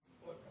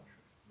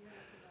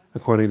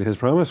According to his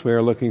promise, we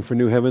are looking for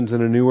new heavens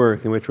and a new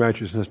earth in which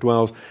righteousness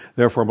dwells.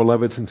 Therefore,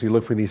 beloved, since you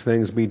look for these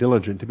things, be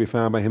diligent to be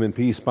found by him in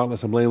peace,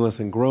 spotless and blameless,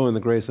 and grow in the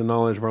grace and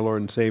knowledge of our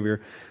Lord and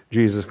Savior,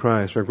 Jesus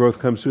Christ. Our growth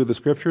comes through the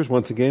Scriptures.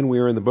 Once again, we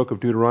are in the book of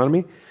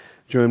Deuteronomy.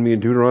 Join me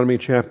in Deuteronomy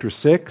chapter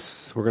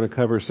 6. We're going to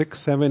cover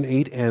 6, 7,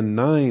 8, and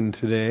 9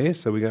 today.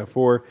 So we got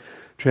 4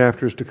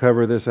 chapters to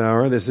cover this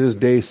hour. This is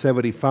day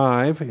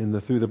 75 in the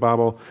Through the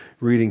Bible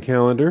reading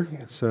calendar.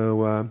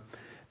 So,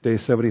 Day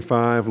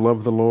 75,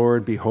 Love the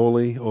Lord, Be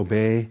Holy,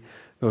 Obey.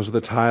 Those are the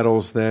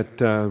titles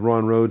that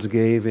Ron Rhodes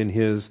gave in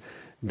his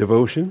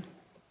devotion.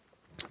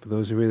 For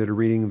those of you that are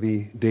reading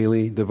the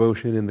daily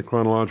devotion in the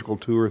chronological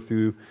tour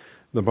through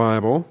the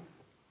Bible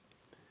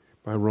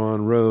by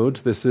Ron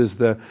Rhodes, this is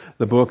the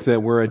book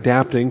that we're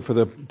adapting for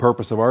the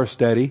purpose of our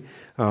study,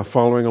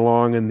 following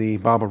along in the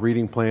Bible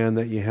reading plan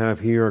that you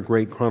have here, a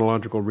great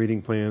chronological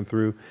reading plan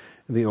through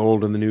the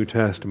Old and the New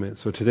Testament.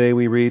 So today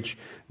we reach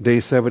day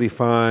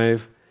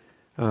 75,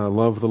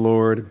 love the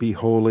Lord, be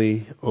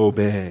holy,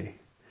 obey.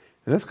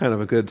 And that's kind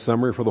of a good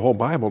summary for the whole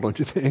Bible, don't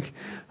you think?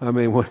 I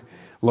mean,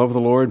 love the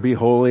Lord, be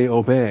holy,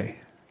 obey.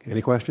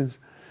 Any questions?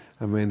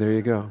 I mean, there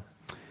you go.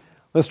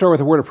 Let's start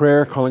with a word of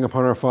prayer, calling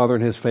upon our Father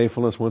and his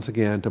faithfulness once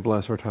again to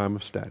bless our time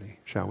of study.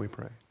 Shall we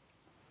pray?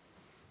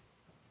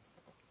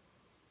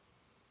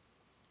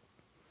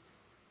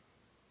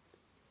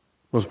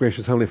 Most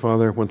gracious Heavenly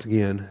Father, once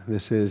again,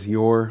 this is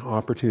your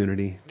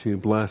opportunity to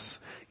bless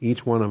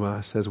each one of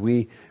us as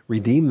we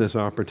redeem this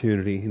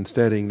opportunity in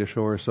studying to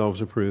show ourselves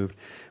approved.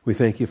 We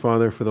thank you,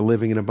 Father, for the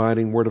living and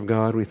abiding Word of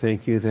God. We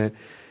thank you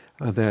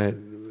that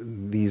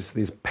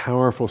these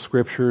powerful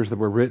scriptures that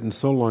were written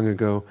so long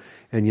ago,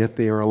 and yet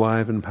they are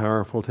alive and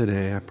powerful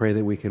today. I pray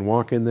that we can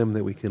walk in them,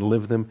 that we can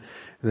live them,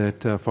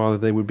 that, Father,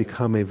 they would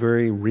become a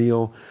very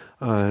real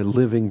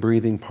living,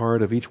 breathing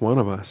part of each one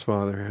of us,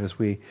 Father, as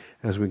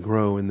we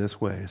grow in this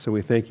way. So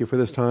we thank you for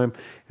this time,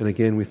 and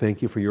again, we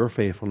thank you for your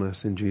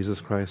faithfulness. In Jesus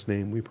Christ's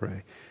name we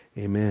pray.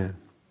 Amen.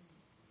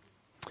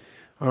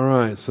 All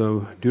right,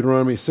 so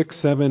Deuteronomy 6,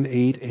 7,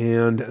 8,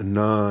 and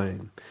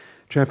 9.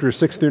 Chapters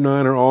 6 through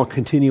 9 are all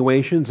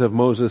continuations of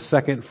Moses'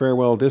 second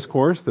farewell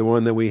discourse, the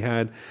one that we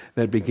had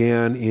that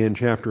began in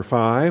chapter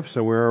 5,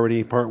 so we're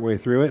already partway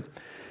through it.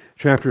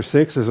 Chapter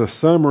 6 is a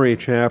summary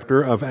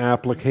chapter of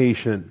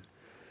application.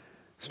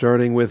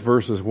 Starting with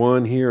verses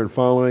 1 here and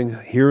following,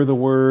 hear the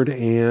word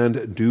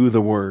and do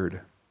the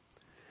word.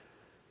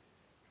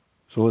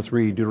 So let's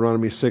read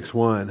Deuteronomy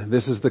 6:1.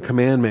 This is the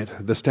commandment,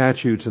 the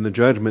statutes and the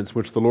judgments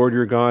which the Lord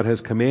your God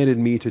has commanded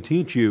me to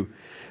teach you,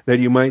 that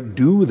you might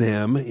do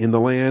them in the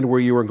land where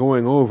you are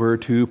going over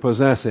to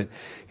possess it.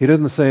 He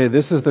doesn't say,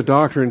 this is the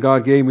doctrine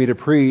God gave me to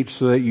preach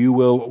so that you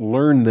will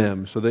learn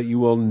them, so that you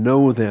will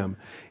know them.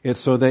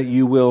 It's so that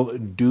you will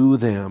do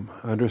them.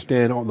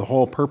 Understand, the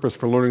whole purpose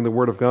for learning the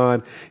Word of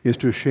God is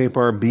to shape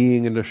our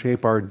being and to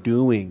shape our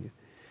doing.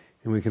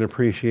 And we can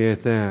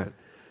appreciate that.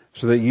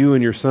 So that you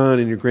and your son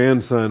and your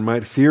grandson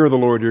might fear the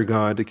Lord your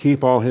God, to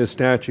keep all his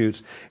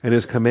statutes and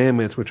his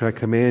commandments which I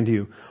command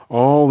you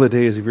all the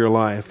days of your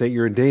life, that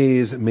your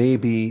days may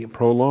be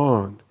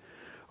prolonged.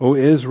 O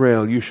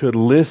Israel, you should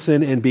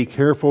listen and be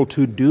careful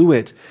to do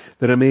it,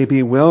 that it may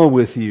be well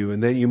with you,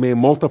 and that you may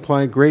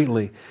multiply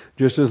greatly,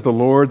 just as the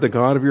Lord, the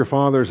God of your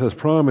fathers, has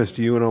promised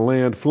you in a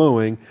land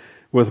flowing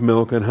with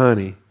milk and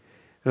honey.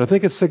 And I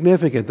think it's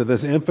significant that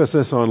this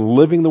emphasis on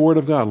living the Word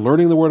of God,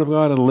 learning the Word of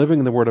God, and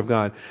living the Word of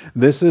God,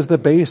 this is the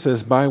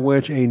basis by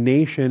which a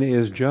nation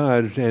is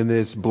judged and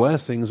its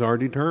blessings are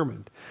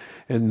determined.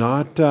 And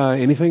not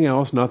anything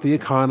else, not the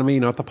economy,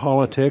 not the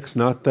politics,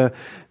 not the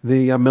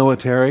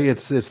military.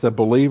 It's the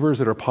believers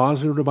that are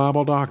positive to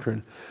Bible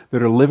doctrine,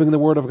 that are living the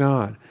Word of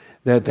God.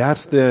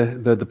 That's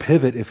the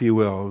pivot, if you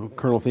will.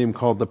 Colonel Thiem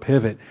called the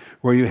pivot,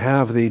 where you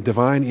have the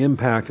divine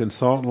impact and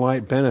salt and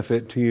light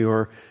benefit to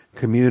your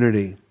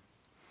community.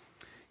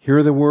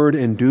 Hear the word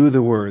and do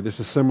the word. This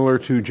is similar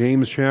to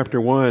James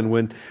chapter 1,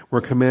 when we're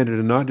commanded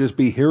to not just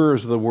be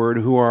hearers of the word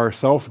who are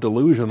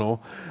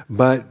self-delusional,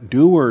 but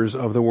doers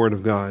of the word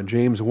of God.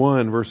 James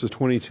 1, verses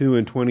 22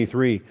 and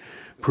 23.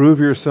 Prove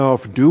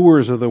yourself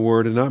doers of the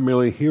word and not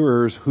merely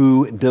hearers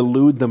who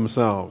delude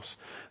themselves.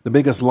 The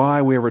biggest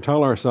lie we ever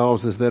tell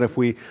ourselves is that if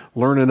we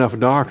learn enough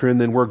doctrine,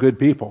 then we're good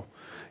people.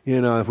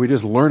 If we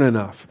just learn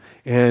enough.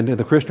 And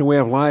the Christian way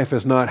of life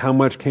is not how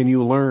much can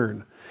you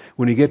learn.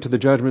 When you get to the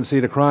judgment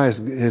seat of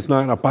Christ, it's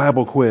not a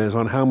Bible quiz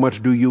on how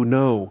much do you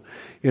know.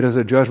 It is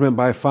a judgment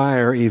by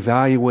fire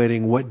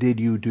evaluating what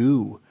did you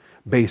do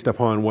based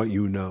upon what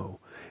you know.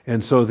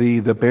 And so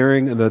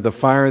the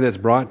fire that's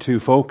brought to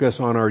focus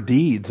on our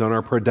deeds, on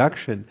our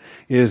production,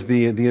 is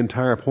the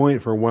entire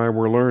point for why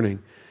we're learning.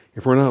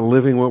 If we're not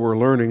living what we're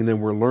learning, then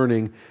we're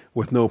learning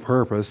with no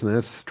purpose, and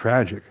that's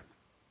tragic.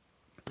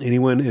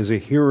 Anyone who is a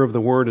hearer of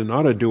the word and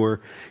not a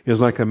doer is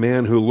like a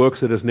man who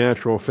looks at his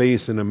natural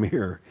face in a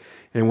mirror.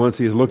 And once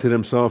he's looked at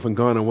himself and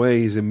gone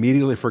away, he's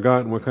immediately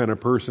forgotten what kind of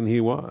person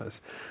he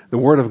was. The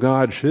Word of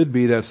God should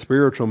be that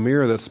spiritual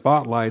mirror that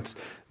spotlights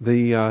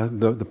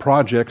the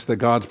projects that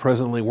God's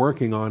presently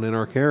working on in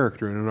our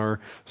character and in our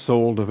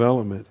soul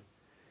development.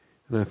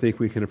 And I think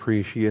we can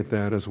appreciate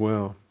that as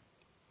well.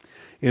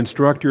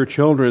 instruct your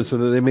children so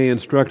that they may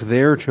instruct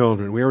their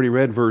children. We already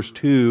read verse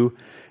 2,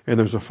 and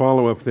there's a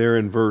follow-up there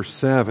in verse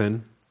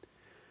 7.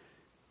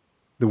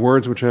 The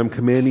words which I am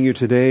commanding you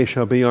today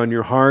shall be on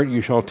your heart.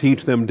 You shall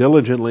teach them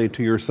diligently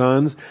to your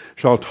sons,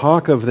 shall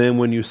talk of them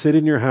when you sit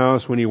in your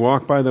house, when you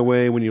walk by the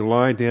way, when you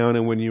lie down,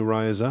 and when you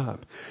rise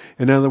up.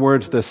 In other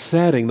words, the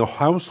setting, the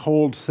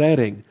household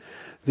setting,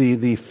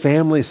 the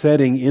family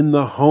setting in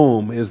the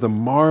home is the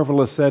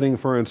marvelous setting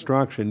for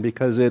instruction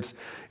because it's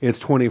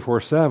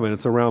 24/7.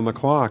 It's around the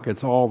clock.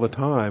 It's all the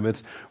time.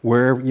 It's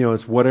wherever,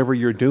 it's whatever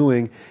you're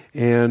doing.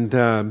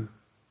 And,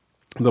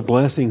 the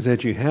blessings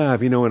that you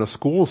have, in a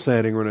school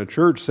setting or in a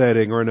church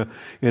setting or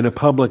in a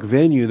public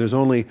venue, there's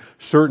only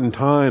certain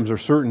times or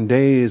certain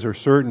days or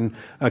certain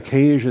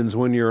occasions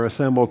when you're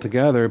assembled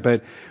together.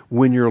 But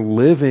when you're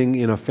living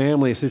in a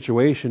family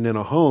situation in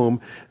a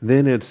home,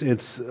 then it's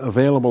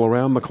available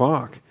around the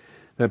clock.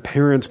 That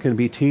parents can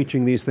be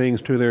teaching these things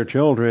to their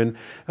children,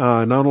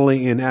 not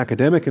only in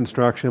academic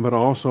instruction, but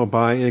also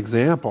by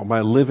example,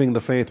 by living the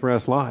faith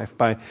rest life,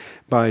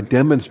 by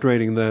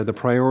demonstrating the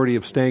priority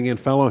of staying in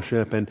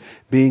fellowship and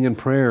being in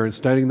prayer and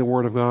studying the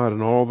Word of God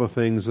and all the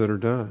things that are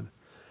done.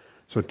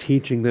 So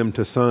teaching them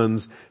to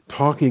sons,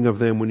 talking of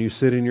them when you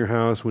sit in your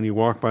house, when you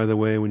walk by the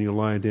way, when you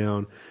lie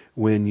down,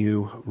 when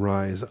you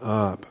rise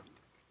up.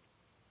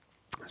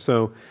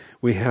 So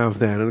we have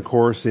that. And of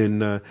course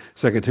in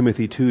 2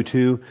 Timothy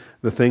 2:2,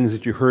 the things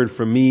that you heard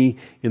from me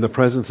in the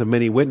presence of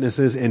many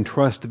witnesses,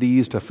 entrust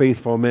these to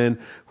faithful men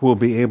who will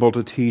be able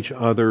to teach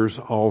others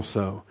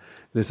also.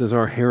 This is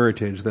our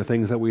heritage, the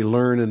things that we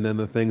learn and then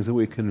the things that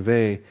we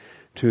convey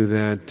to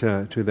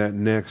that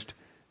next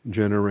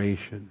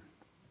generation.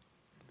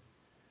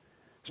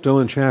 Still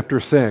in chapter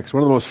 6,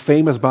 one of the most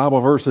famous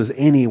Bible verses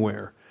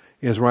anywhere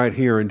is right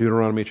here in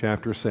Deuteronomy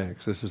chapter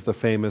 6. This is the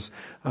famous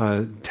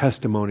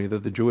testimony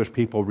that the Jewish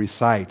people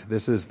recite.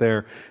 This is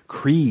their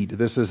creed.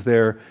 This is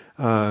their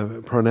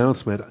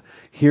pronouncement.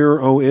 Hear,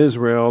 O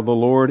Israel, the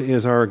Lord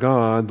is our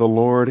God, the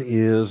Lord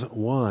is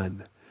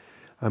one.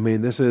 I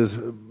mean, this is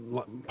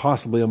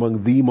possibly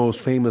among the most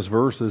famous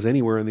verses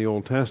anywhere in the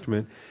Old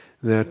Testament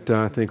that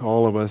I think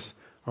all of us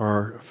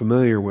are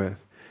familiar with.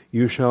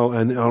 You shall,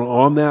 and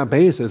on that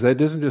basis, that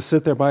doesn't just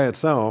sit there by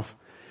itself.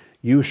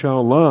 You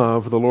shall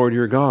love the Lord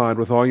your God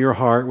with all your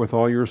heart, with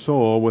all your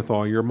soul, with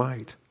all your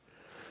might.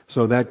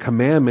 So that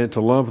commandment to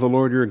love the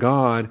Lord your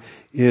God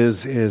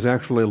is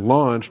actually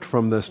launched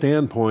from the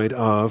standpoint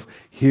of,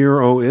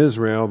 Hear, O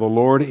Israel, the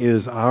Lord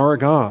is our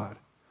God.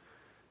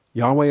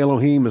 Yahweh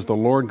Elohim is the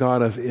Lord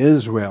God of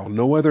Israel.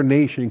 No other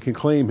nation can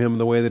claim Him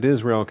the way that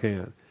Israel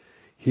can.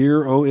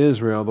 Hear, O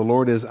Israel, the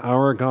Lord is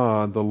our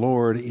God, the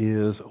Lord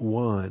is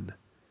one.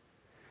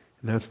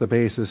 And that's the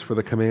basis for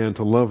the command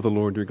to love the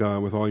Lord your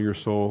God with all your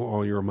soul,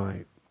 all your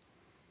might.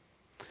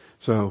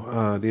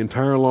 So the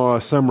entire law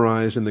is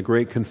summarized in the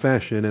Great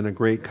Confession and a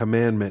Great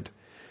Commandment.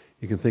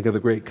 You can think of the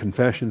Great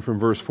Confession from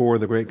verse 4,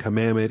 the Great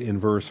Commandment in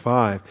verse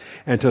 5.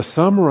 And to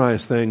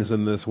summarize things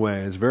in this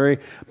way is a very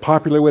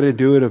popular way to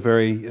do it, a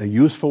very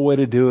useful way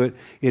to do it.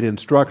 It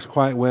instructs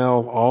quite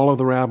well. All of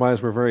the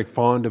rabbis were very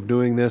fond of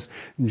doing this.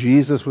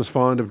 Jesus was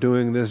fond of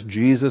doing this.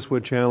 Jesus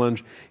would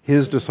challenge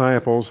his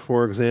disciples,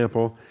 for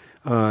example,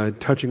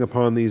 touching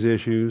upon these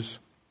issues.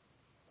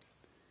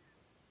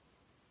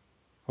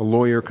 A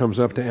lawyer comes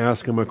up to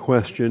ask him a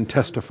question,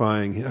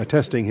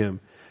 testing him.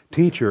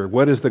 Teacher,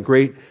 what is the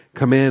great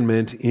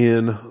commandment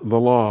in the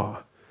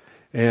law?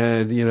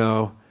 And,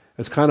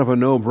 it's kind of a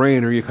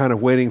no-brainer. You're kind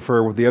of waiting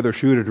for the other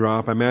shoe to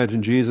drop. I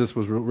imagine Jesus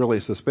was really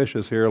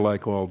suspicious here,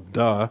 like, well,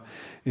 duh,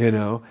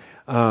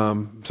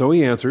 So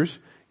he answers,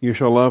 you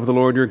shall love the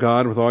Lord your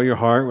God with all your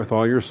heart, with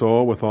all your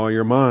soul, with all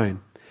your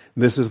mind.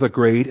 This is the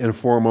great and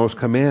foremost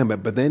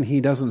commandment. But then he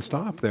doesn't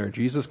stop there.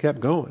 Jesus kept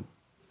going.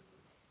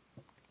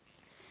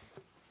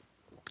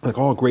 Like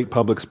all great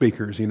public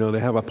speakers, they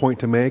have a point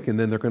to make and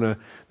then they're gonna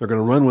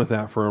run with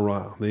that for a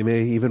while. They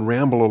may even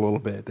ramble a little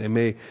bit. They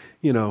may,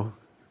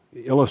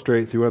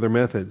 illustrate through other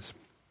methods.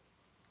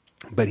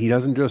 But he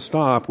doesn't just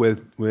stop with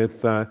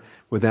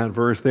that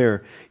verse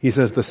there. He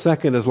says, the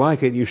second is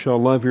like it, you shall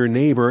love your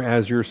neighbor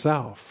as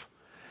yourself.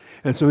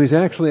 And so he's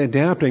actually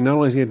adapting, not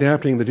only is he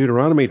adapting the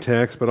Deuteronomy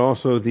text, but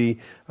also this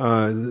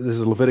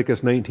is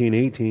Leviticus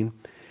 19:18.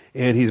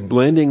 And he's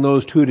blending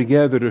those two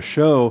together to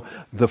show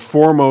the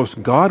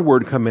foremost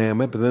Godward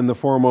commandment, but then the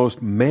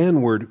foremost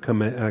manward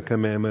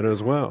commandment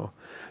as well.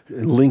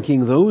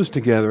 Linking those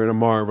together in a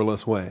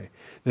marvelous way.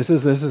 This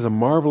is a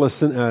marvelous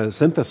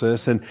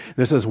synthesis, and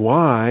this is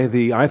why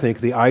I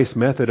think the ICE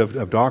method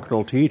of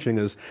doctrinal teaching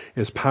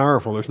is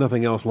powerful. There's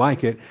nothing else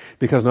like it,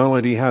 because not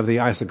only do you have the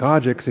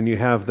isagogics and you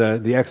have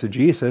the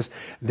exegesis,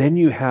 then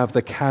you have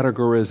the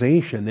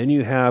categorization, then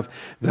you have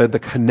the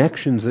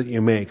connections that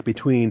you make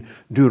between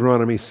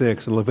Deuteronomy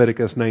 6 and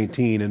Leviticus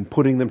 19, and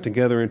putting them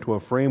together into a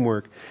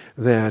framework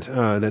that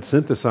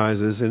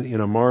synthesizes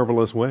in a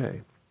marvelous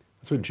way.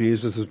 That's what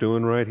Jesus is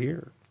doing right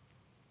here.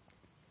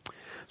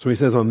 So he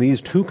says, on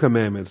these two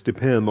commandments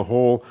depend the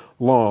whole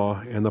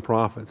law and the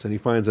prophets. And he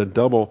finds a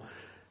double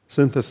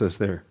synthesis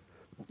there.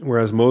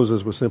 Whereas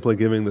Moses was simply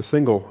giving the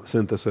single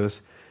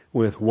synthesis,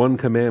 with one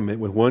commandment,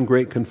 with one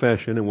great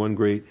confession and one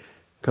great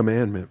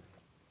commandment.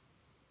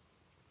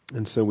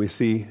 And so we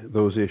see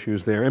those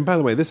issues there. And by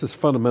the way, this is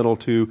fundamental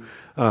to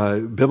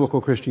biblical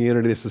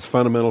Christianity. This is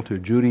fundamental to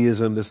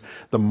Judaism.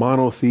 The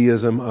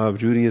monotheism of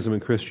Judaism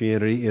and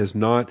Christianity is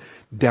not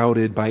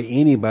doubted by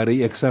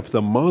anybody except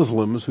the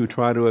Muslims who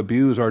try to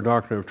abuse our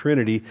doctrine of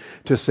Trinity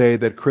to say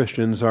that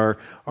Christians are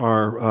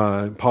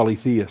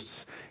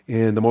polytheists.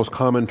 And the most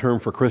common term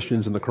for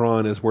Christians in the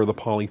Quran is we're the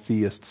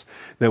polytheists,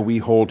 that we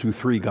hold to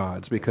three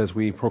gods because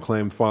we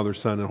proclaim Father,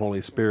 Son, and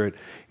Holy Spirit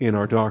in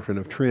our doctrine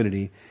of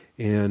Trinity.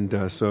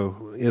 And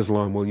so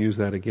Islam will use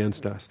that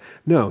against us.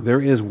 No,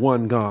 there is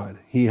one God.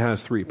 He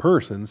has three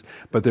persons,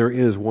 but there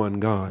is one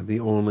God,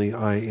 the only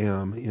I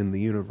am in the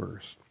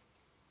universe.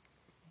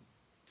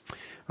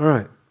 All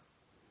right.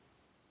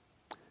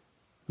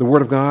 The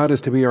Word of God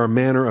is to be our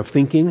manner of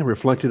thinking,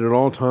 reflected at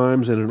all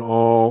times and in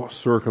all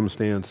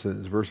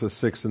circumstances. Verses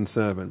 6 and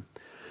 7.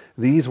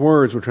 These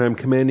words which I am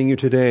commanding you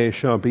today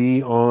shall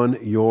be on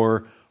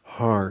your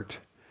heart.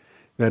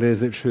 That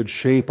is, it should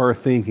shape our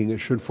thinking. It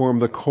should form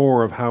the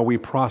core of how we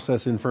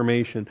process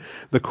information,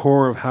 the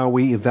core of how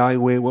we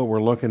evaluate what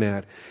we're looking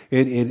at.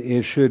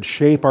 It should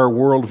shape our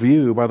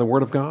worldview by the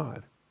Word of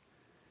God.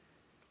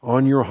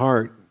 On your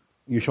heart,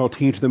 you shall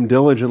teach them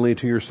diligently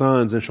to your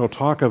sons, and shall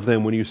talk of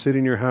them when you sit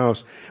in your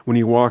house, when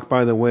you walk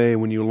by the way,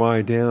 when you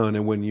lie down,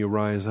 and when you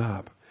rise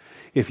up.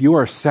 If you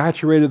are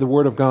saturated with the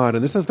Word of God,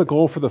 and this is the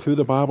goal for the Through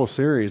the Bible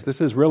series, this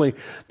is really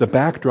the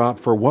backdrop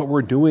for what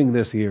we're doing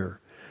this year.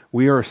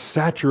 We are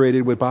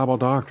saturated with Bible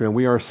doctrine.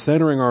 We are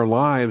centering our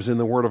lives in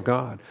the Word of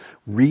God,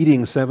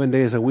 reading 7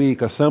 days a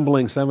week,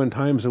 assembling 7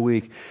 times a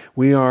week.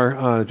 We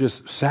are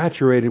just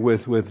saturated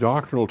with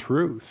doctrinal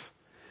truth,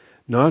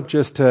 not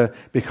just to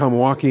become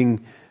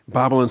walking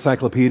Bible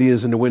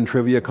encyclopedias and to win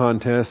trivia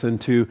contests and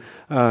to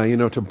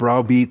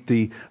browbeat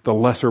the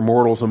lesser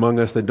mortals among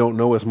us that don't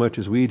know as much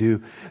as we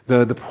do.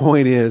 The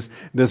point is,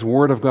 this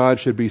Word of God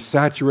should be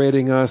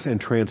saturating us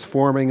and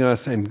transforming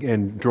us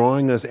and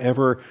drawing us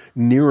ever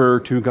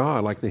nearer to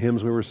God, like the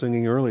hymns we were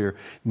singing earlier,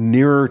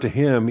 nearer to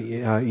Him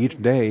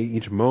each day,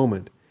 each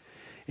moment.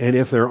 And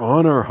if they're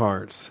on our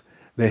hearts,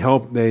 they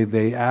help,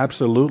 they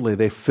absolutely,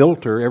 they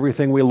filter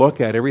everything we look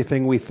at,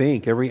 everything we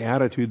think, every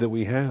attitude that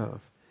we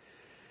have.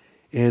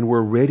 And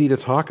we're ready to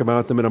talk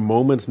about them at a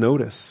moment's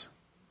notice.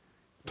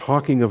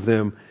 Talking of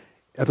them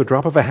at the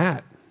drop of a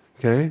hat.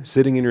 Okay?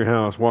 Sitting in your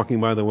house,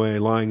 walking by the way,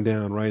 lying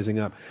down, rising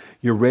up.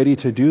 You're ready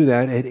to do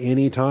that at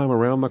any time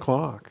around the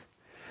clock.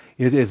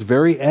 It is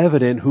very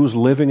evident who's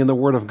living in the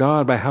Word of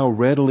God by how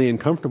readily and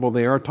comfortable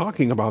they are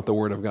talking about the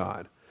Word of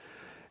God.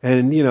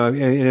 And,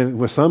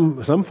 with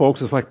some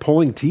folks, it's like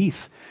pulling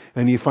teeth.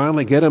 And you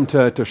finally get them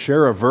to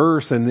share a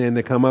verse, and then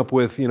they come up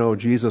with,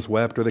 Jesus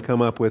wept, or they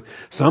come up with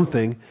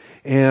something.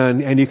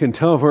 And you can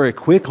tell very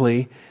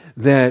quickly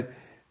that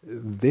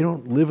they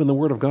don't live in the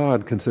Word of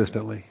God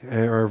consistently,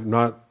 or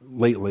not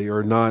lately,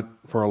 or not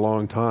for a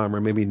long time,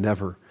 or maybe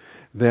never.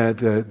 That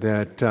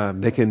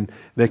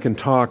they can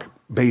talk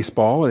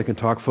baseball, they can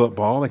talk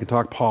football, they can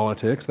talk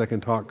politics, they can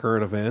talk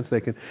current events.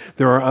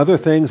 There are other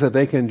things that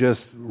they can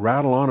just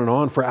rattle on and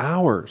on for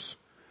hours,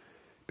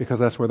 because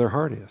that's where their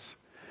heart is.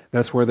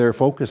 That's where their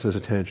focus is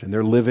attention.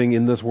 They're living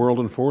in this world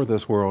and for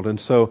this world. And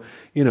so,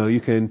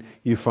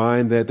 you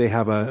find that they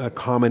have a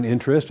common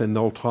interest, and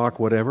they'll talk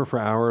whatever for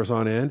hours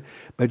on end,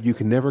 but you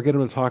can never get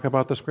them to talk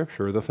about the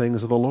Scripture, or the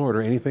things of the Lord,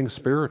 or anything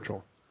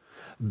spiritual.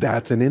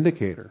 That's an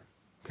indicator.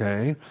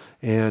 Okay?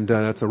 And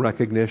that's a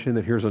recognition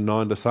that here's a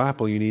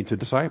non-disciple you need to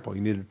disciple.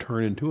 You need to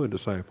turn into a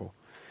disciple.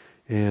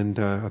 And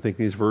I think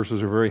these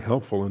verses are very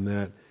helpful in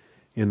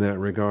that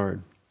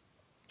regard.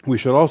 We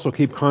should also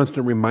keep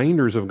constant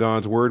reminders of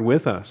God's Word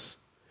with us.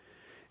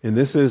 And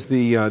this is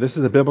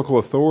the biblical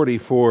authority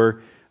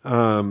for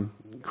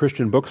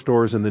Christian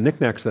bookstores and the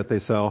knickknacks that they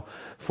sell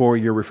for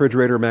your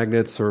refrigerator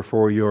magnets, or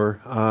for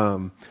your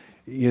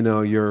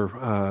your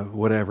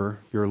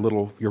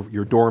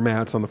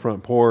doormats on the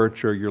front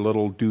porch, or your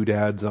little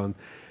doodads on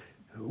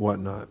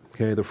whatnot.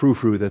 Okay, the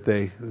frou-frou that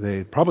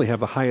they probably have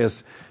the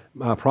highest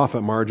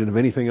profit margin of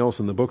anything else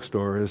in the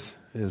bookstore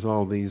is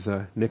all these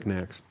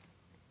knickknacks.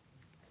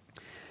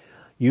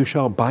 You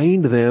shall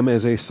bind them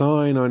as a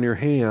sign on your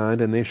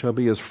hand, and they shall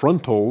be as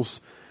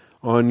frontals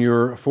on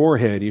your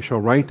forehead. You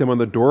shall write them on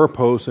the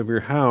doorposts of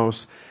your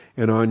house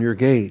and on your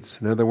gates.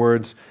 In other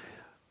words,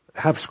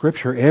 have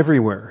Scripture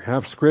everywhere.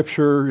 Have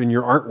Scripture in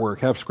your artwork.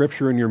 Have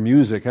Scripture in your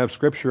music. Have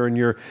Scripture in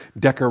your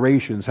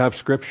decorations. Have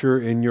Scripture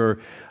in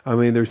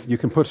you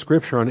can put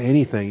Scripture on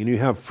anything, and you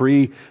have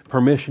free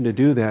permission to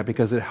do that,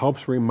 because it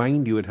helps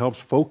remind you. It helps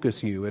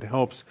focus you. It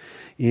helps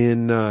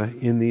in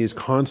these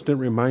constant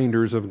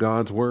reminders of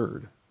God's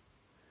Word.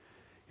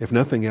 If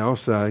nothing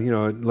else,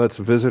 it lets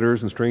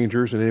visitors and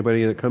strangers and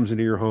anybody that comes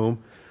into your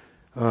home,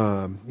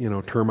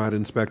 termite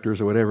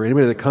inspectors or whatever,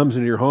 anybody that comes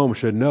into your home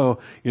should know,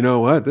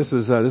 this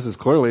is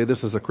clearly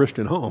a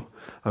Christian home.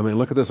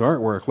 Look at this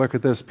artwork, look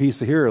at this piece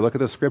here, look at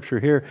this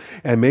Scripture here.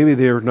 And maybe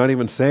they're not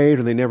even saved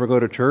and they never go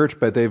to church,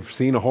 but they've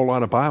seen a whole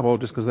lot of Bible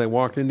just because they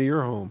walked into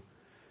your home.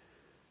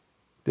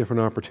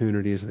 Different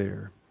opportunities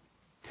there.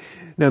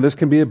 Now, this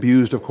can be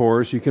abused, of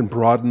course. You can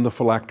broaden the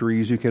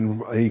phylacteries. You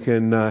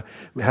can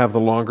have the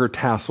longer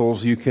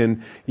tassels. You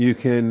can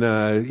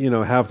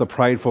have the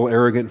prideful,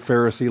 arrogant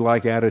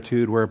Pharisee-like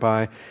attitude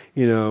whereby,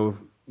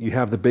 you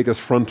have the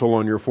biggest frontal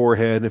on your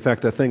forehead. In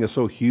fact, that thing is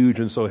so huge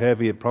and so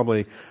heavy, it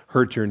probably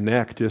hurts your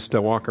neck just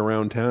to walk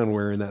around town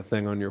wearing that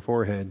thing on your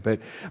forehead.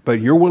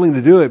 But you're willing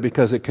to do it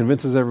because it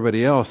convinces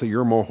everybody else that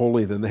you're more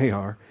holy than they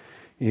are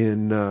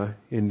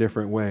in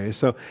different ways.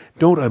 So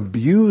don't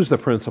abuse the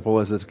principle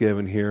as it's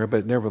given here,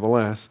 but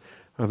nevertheless,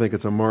 I think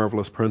it's a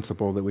marvelous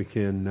principle that we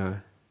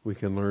can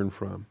learn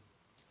from.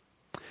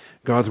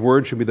 God's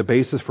word should be the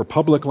basis for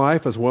public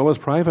life as well as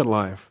private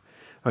life.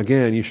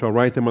 Again, you shall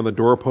write them on the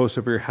doorposts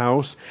of your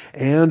house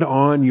and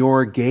on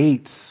your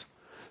gates.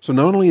 So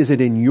not only is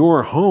it in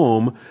your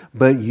home,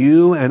 but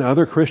you and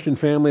other Christian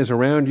families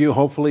around you,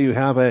 hopefully you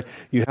have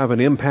an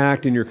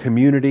impact in your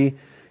community,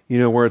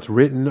 where it's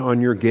written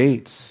on your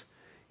gates.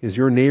 Is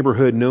your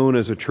neighborhood known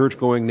as a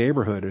church-going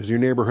neighborhood? Is your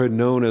neighborhood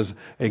known as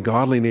a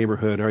godly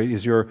neighborhood? Or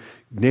is your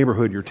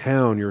neighborhood, your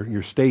town,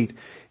 your state,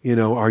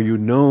 are you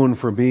known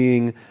for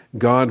being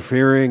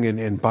God-fearing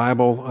and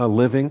Bible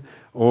living?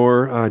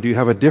 Or do you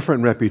have a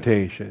different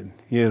reputation,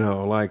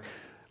 like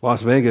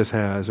Las Vegas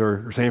has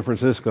or San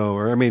Francisco?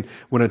 Or,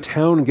 when a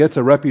town gets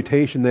a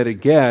reputation that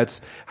it gets,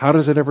 how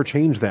does it ever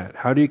change that?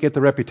 How do you get the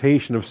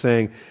reputation of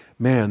saying,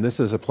 man, this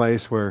is a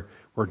place where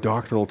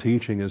doctrinal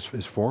teaching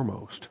is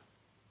foremost?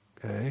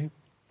 Okay,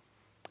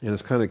 and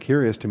it's kind of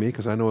curious to me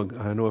because I know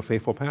a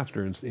faithful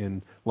pastor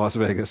in Las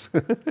Vegas,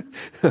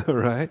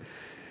 right?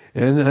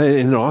 And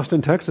in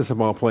Austin, Texas, of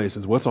all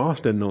places, what's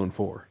Austin known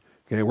for?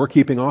 Okay, we're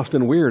keeping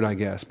Austin weird, I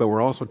guess, but we're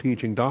also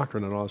teaching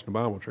doctrine at Austin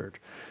Bible Church.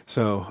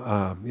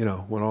 So,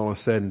 when all is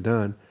said and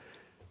done,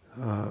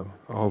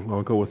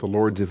 I'll go with the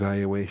Lord's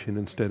evaluation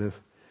instead of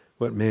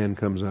what man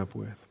comes up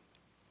with.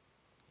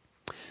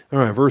 All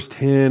right, verse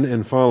 10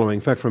 and following.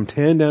 In fact, from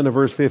 10 down to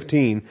verse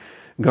 15.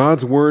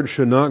 God's word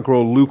should not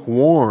grow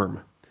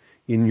lukewarm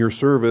in your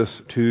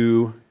service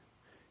it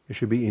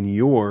should be in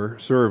your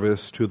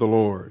service to the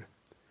Lord.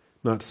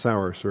 Not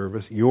sour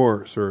service,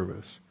 your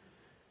service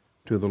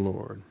to the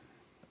Lord.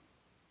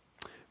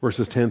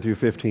 Verses 10 through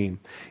 15.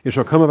 It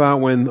shall come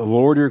about when the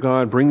Lord your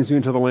God brings you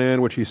into the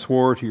land which he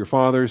swore to your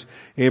fathers,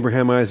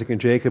 Abraham, Isaac,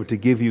 and Jacob, to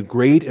give you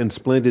great and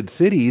splendid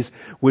cities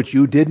which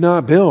you did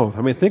not build.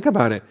 Think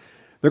about it.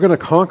 They're going to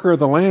conquer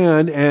the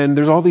land, and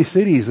there's all these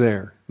cities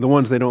there. The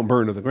ones they don't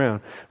burn to the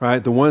ground,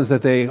 right? The ones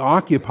that they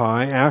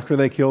occupy after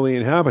they kill the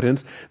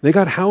inhabitants, they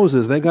got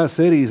houses, they got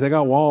cities, they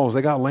got walls,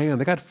 they got land,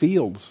 they got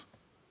fields.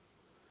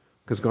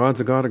 Because God's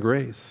a God of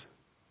grace.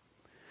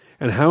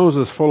 And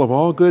houses full of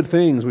all good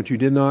things which you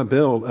did not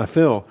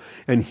fill,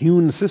 and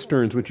hewn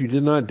cisterns which you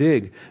did not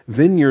dig,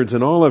 vineyards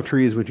and olive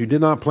trees which you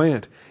did not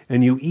plant,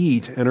 and you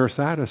eat and are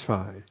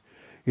satisfied.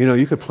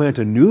 You could plant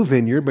a new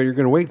vineyard, but you're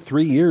going to wait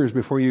 3 years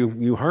before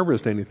you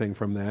harvest anything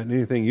from that,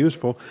 anything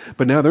useful.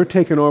 But now they're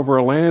taking over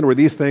a land where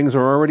these things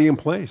are already in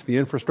place. The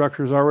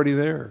infrastructure is already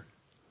there.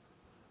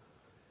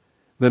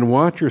 Then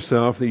watch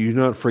yourself that you do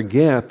not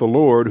forget the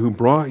Lord who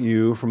brought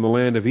you from the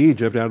land of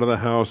Egypt out of the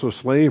house of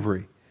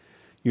slavery.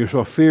 You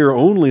shall fear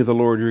only the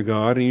Lord your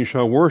God, and you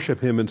shall worship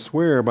him and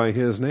swear by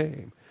his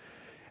name.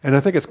 And I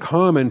think it's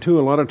common, too,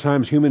 a lot of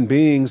times human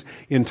beings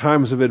in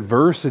times of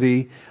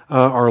adversity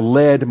are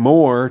led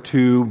more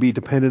to be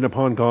dependent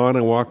upon God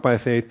and walk by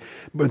faith.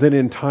 But then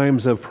in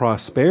times of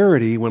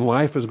prosperity, when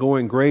life is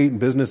going great and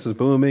business is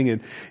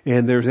booming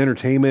and there's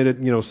entertainment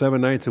at,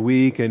 7 nights a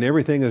week and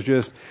everything is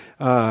just,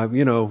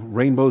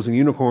 rainbows and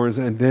unicorns,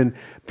 and then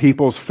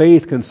people's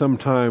faith can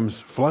sometimes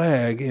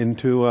flag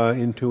into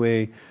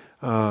a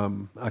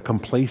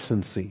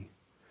complacency.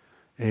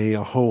 A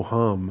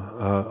ho-hum,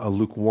 a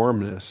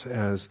lukewarmness,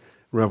 as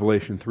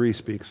Revelation 3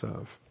 speaks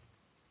of.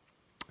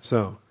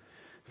 So,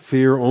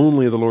 fear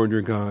only the Lord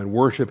your God.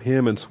 Worship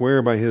him and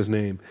swear by his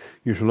name.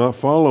 You shall not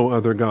follow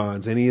other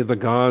gods, any of the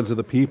gods of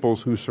the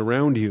peoples who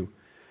surround you.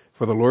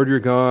 For the Lord your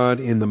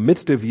God in the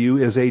midst of you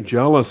is a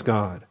jealous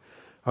God.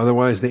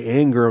 Otherwise the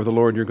anger of the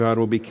Lord your God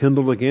will be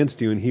kindled against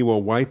you, and he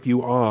will wipe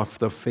you off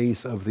the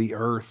face of the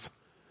earth.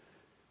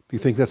 Do you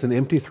think that's an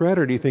empty threat,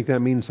 or do you think that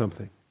means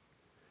something?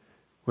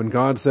 When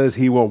God says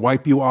he will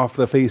wipe you off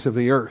the face of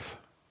the earth,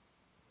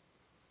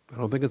 I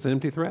don't think it's an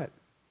empty threat.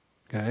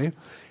 Okay?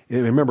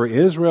 And remember,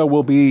 Israel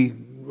will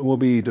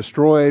be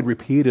destroyed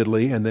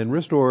repeatedly and then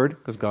restored,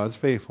 because God's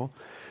faithful.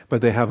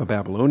 But they have a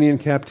Babylonian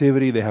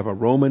captivity, they have a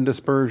Roman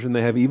dispersion,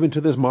 they have even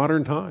to this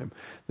modern time.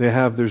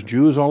 There's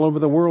Jews all over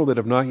the world that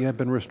have not yet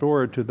been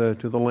restored to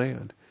the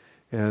land,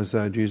 as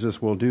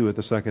Jesus will do at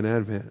the second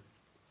advent.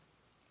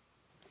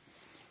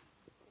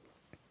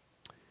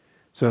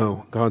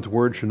 So, God's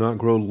word should not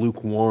grow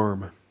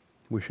lukewarm.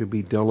 We should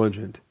be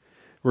diligent.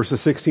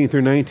 Verses 16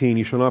 through 19,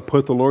 you shall not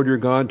put the Lord your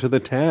God to the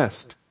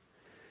test.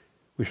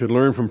 We should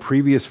learn from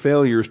previous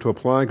failures to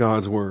apply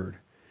God's word.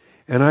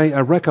 And I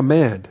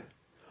recommend,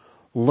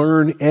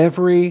 learn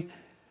every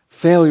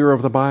failure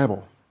of the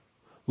Bible.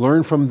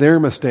 Learn from their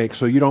mistakes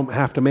so you don't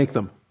have to make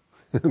them.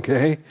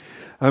 Okay?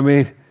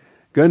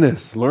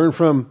 Goodness, learn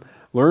from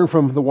Learn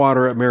from the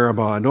water at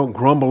Meribah and don't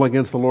grumble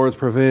against the Lord's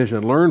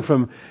provision. Learn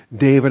from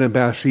David and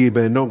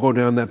Bathsheba and don't go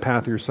down that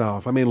path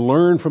yourself. I mean,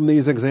 learn from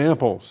these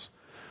examples.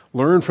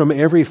 Learn from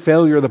every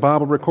failure the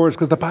Bible records,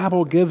 because the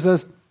Bible gives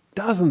us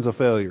dozens of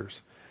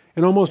failures.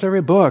 In almost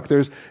every book,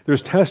 there's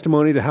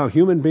testimony to how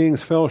human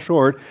beings fell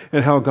short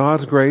and how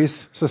God's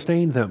grace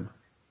sustained them.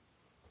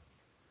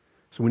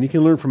 So when you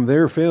can learn from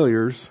their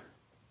failures,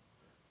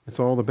 it's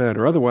all the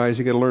better. Otherwise,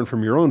 you got to learn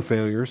from your own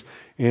failures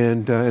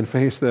and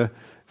face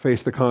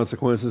the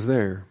consequences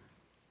there.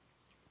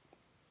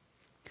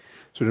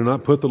 So do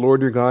not put the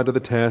Lord your God to the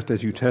test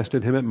as you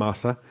tested him at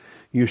Massah.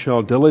 You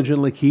shall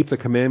diligently keep the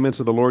commandments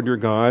of the Lord your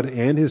God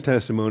and his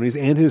testimonies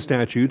and his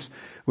statutes,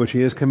 which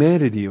he has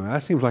commanded you.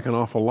 That seems like an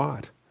awful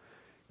lot.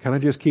 Can I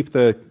just keep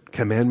the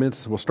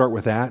commandments? We'll start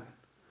with that.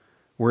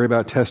 Worry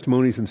about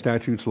testimonies and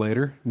statutes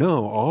later?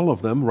 No, all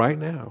of them right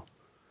now.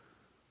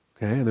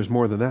 Okay, and there's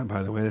more than that,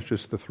 by the way. That's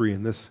just the three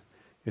in this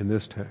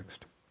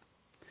text.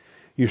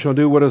 You shall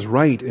do what is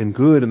right and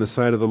good in the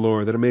sight of the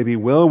Lord, that it may be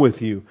well with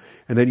you,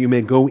 and that you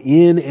may go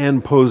in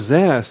and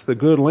possess the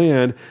good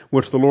land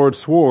which the Lord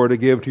swore to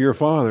give to your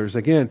fathers.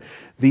 Again,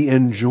 the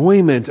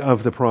enjoyment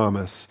of the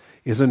promise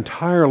is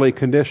entirely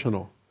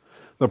conditional.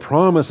 The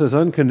promise is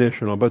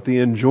unconditional, but the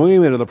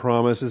enjoyment of the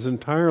promise is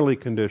entirely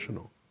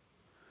conditional.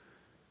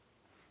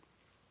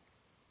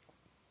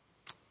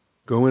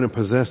 Go in and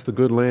possess the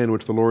good land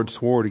which the Lord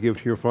swore to give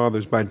to your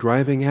fathers by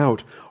driving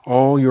out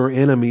all your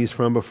enemies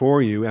from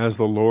before you, as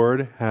the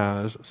Lord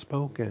has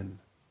spoken.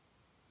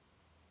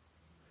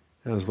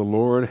 As the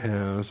Lord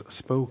has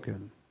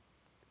spoken.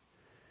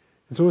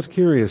 And so it's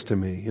curious to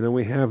me.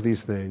 We have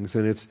these things,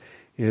 and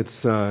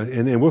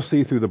and we'll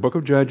see through the book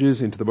of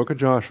Judges into the book of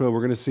Joshua. We're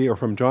going to see, or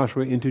from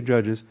Joshua into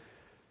Judges.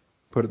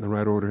 Put it in the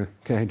right order.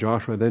 Okay,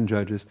 Joshua, then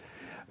Judges.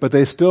 But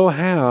they still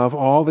have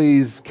all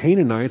these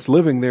Canaanites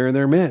living there in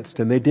their midst,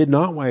 and they did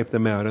not wipe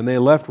them out, and they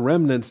left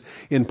remnants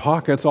in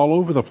pockets all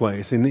over the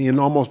place, in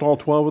almost all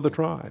 12 of the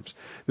tribes.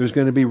 There's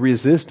going to be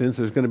resistance,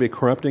 there's going to be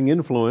corrupting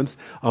influence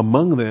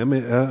among them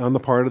on the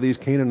part of these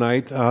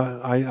Canaanite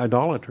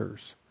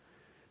idolaters.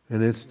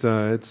 And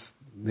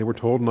they were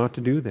told not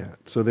to do that.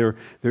 So their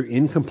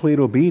incomplete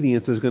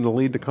obedience is going to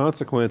lead to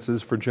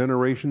consequences for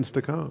generations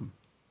to come.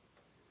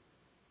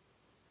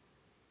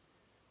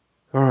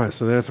 All right,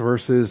 so that's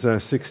verses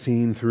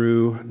 16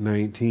 through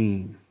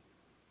 19.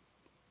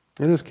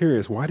 And it's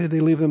curious, why did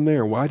they leave them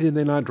there? Why did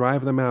they not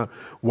drive them out?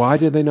 Why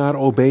did they not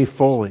obey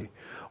fully?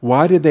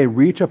 Why did they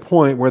reach a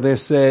point where they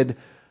said,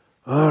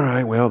 all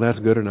right, well, that's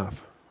good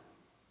enough?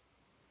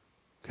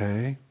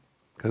 Okay?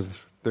 Because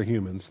they're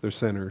humans, they're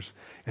sinners,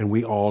 and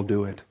we all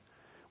do it.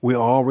 We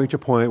all reach a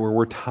point where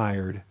we're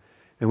tired,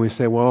 and we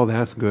say, well,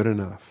 that's good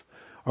enough.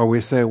 Or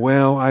we say,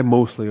 well, I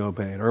mostly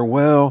obeyed. Or,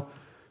 well,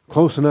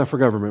 close enough for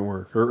government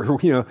work. Or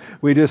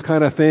we just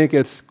kind of think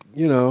it's,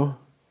 no.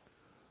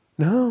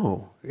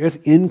 It's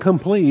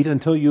incomplete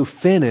until you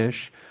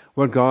finish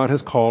what God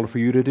has called for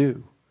you to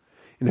do.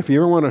 And if you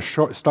ever want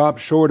to stop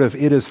short of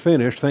it is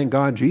finished, thank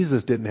God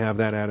Jesus didn't have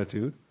that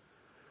attitude.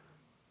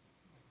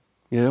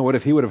 What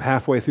if he would have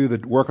halfway through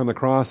the work on the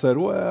cross said,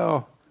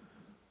 well,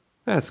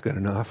 that's good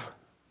enough.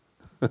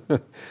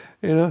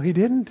 He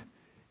didn't.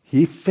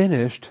 He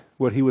finished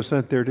what he was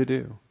sent there to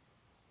do.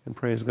 And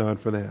praise God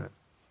for that.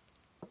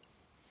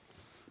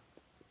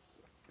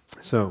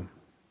 So,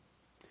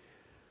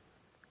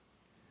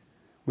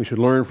 we should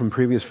learn from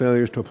previous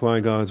failures to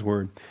apply God's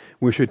Word.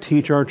 We should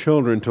teach our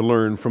children to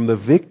learn from the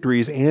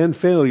victories and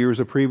failures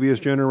of previous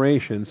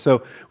generations.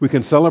 So, we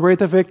can celebrate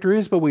the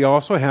victories, but we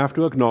also have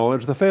to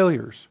acknowledge the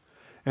failures.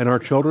 And our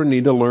children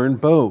need to learn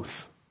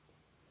both.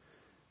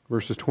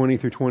 Verses 20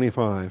 through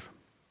 25.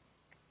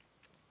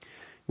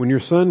 When your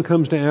son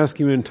comes to ask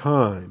you in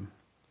time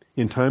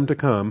to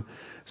come,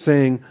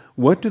 saying,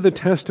 what do the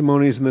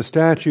testimonies and the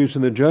statutes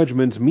and the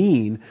judgments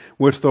mean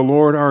which the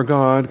Lord our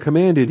God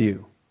commanded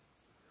you?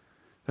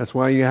 That's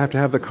why you have to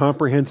have the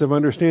comprehensive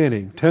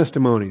understanding.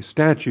 Testimonies,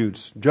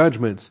 statutes,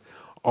 judgments,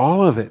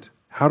 all of it.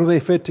 How do they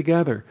fit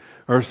together?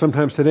 Or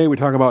sometimes today we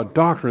talk about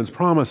doctrines,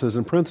 promises,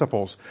 and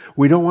principles.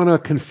 We don't want to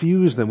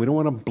confuse them. We don't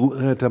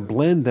want to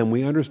blend them.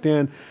 We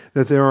understand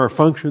that there are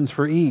functions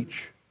for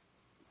each.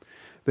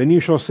 Then you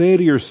shall say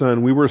to your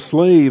son, we were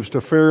slaves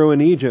to Pharaoh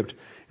in Egypt,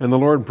 and the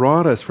Lord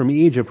brought us from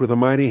Egypt with a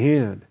mighty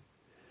hand.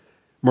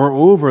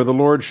 Moreover, the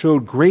Lord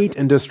showed great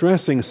and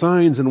distressing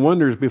signs and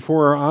wonders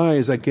before our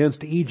eyes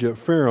against Egypt,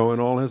 Pharaoh,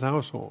 and all his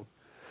household.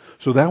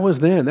 So that was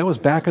then. That was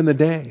back in the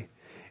day.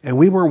 And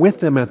we were with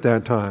them at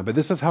that time. But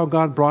this is how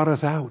God brought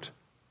us out.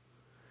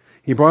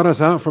 He brought us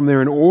out from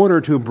there in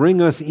order to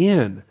bring us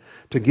in,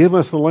 to give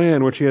us the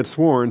land which he had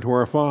sworn to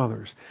our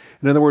fathers.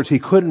 In other words, he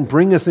couldn't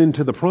bring us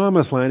into the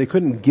promised land. He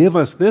couldn't give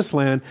us this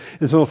land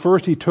until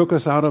first he took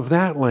us out of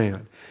that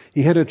land.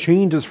 He had to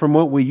change us from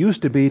what we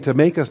used to be to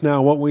make us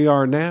now what we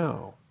are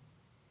now.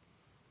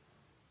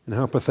 And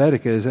how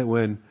pathetic is it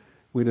when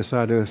we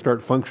decide to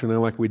start functioning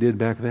like we did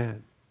back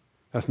then?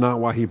 That's not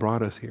why he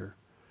brought us here.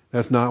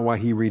 That's not why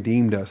he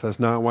redeemed us. That's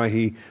not why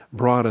he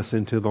brought us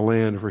into the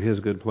land for his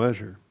good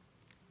pleasure.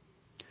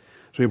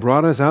 So he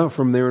brought us out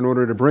from there in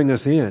order to bring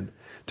us in,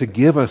 to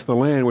give us the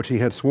land which he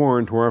had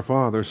sworn to our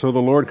fathers. So the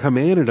Lord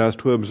commanded us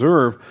to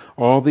observe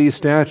all these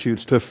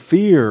statutes, to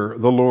fear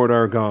the Lord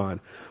our God,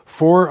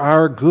 for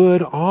our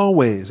good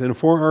always, and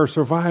for our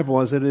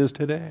survival as it is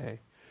today.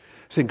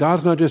 See,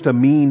 God's not just a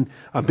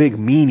big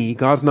meanie.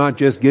 God's not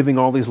just giving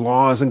all these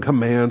laws and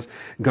commands.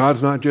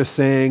 God's not just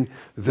saying,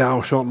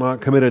 thou shalt not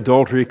commit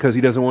adultery because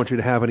he doesn't want you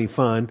to have any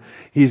fun.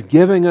 He's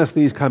giving us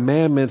these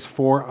commandments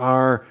for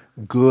our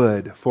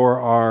good,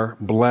 for our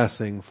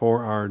blessing,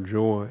 for our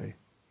joy,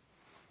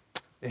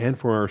 and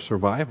for our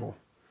survival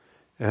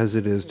as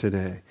it is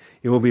today.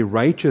 It will be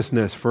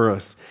righteousness for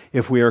us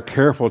if we are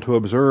careful to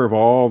observe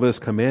all this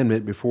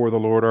commandment before the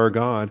Lord our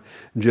God,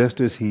 just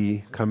as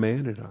he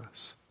commanded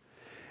us.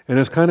 And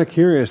it's kind of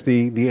curious,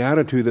 the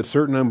attitude that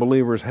certain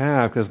unbelievers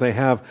have, because they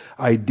have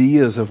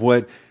ideas of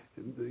what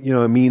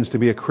it means to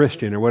be a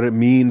Christian, or what it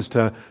means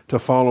to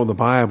follow the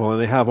Bible.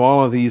 And they have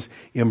all of these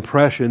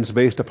impressions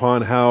based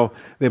upon how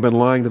they've been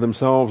lying to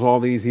themselves all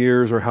these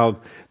years, or how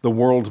the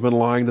world's been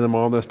lying to them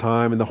all this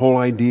time. And the whole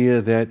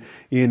idea that,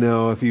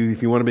 if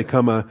you want to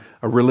become a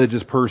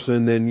religious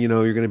person, then,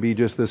 you're going to be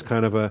just this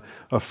kind of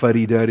a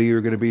fuddy-duddy.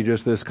 You're going to be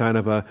just this kind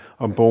of a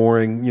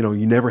boring,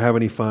 you never have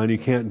any fun. You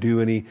can't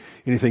do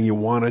anything you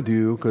want to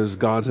do because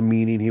God's a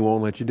meanie and he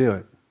won't let you do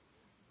it.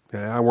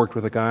 Okay, I worked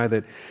with a guy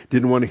that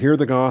didn't want to hear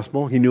the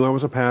gospel. He knew I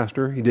was a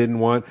pastor. He didn't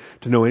want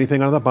to know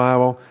anything out of the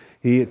Bible.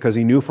 Because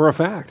he knew for a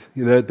fact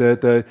that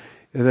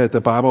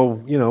the Bible,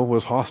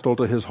 was hostile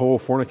to his whole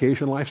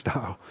fornication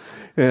lifestyle.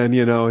 And,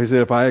 he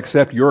said, if I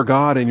accept your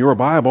God and your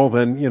Bible,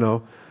 then,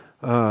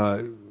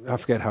 I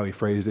forget how he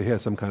phrased it. He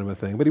had some kind of a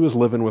thing. But he was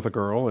living with a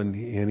girl, and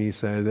he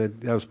said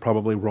that was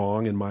probably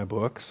wrong in my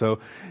book. So,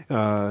 he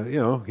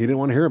didn't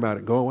want to hear about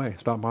it. Go away.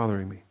 Stop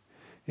bothering me.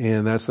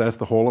 And that's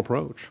the whole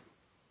approach.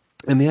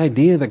 And the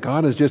idea that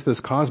God is just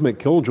this cosmic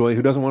killjoy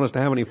who doesn't want us to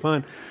have any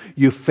fun,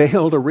 you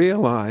fail to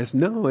realize,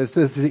 no, it's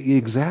the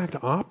exact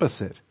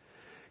opposite.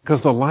 Because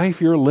the life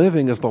you're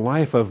living is the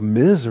life of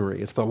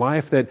misery. It's the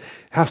life that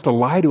has to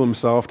lie to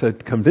himself to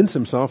convince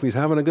himself he's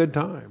having a good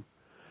time.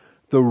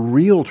 The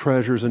real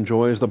treasures and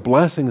joys, the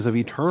blessings of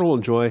eternal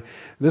joy,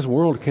 this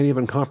world can't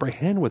even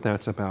comprehend what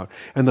that's about.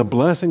 And the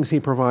blessings he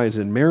provides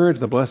in marriage,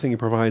 the blessing he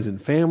provides in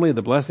family,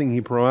 the blessing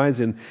he provides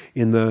in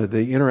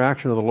the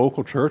interaction of the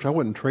local church, I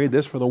wouldn't trade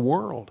this for the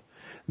world.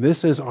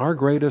 This is our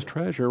greatest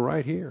treasure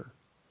right here.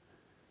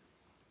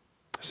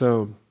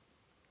 So,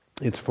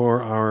 it's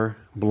for our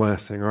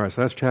blessing. All right,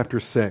 so that's chapter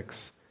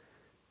 6.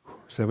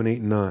 7, 8,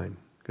 and 9.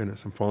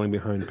 Goodness, I'm falling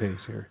behind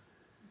pace here.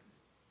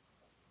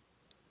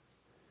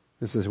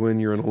 This is when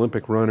you're an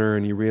Olympic runner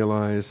and you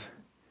realize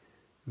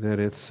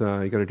that it's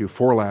you got to do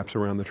 4 laps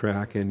around the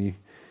track, and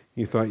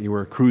you thought you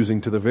were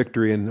cruising to the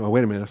victory, and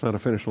wait a minute, that's not a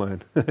finish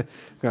line.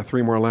 Got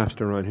 3 more laps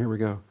to run. Here we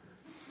go.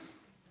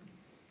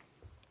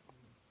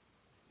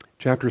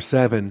 Chapter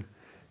 7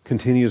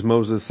 continues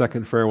Moses'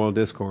 second farewell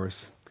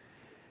discourse.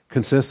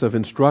 Consists of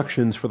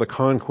instructions for the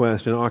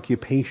conquest and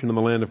occupation of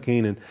the land of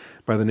Canaan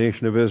by the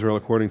nation of Israel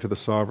according to the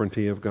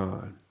sovereignty of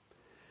God.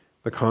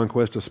 The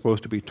conquest is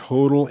supposed to be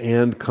total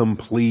and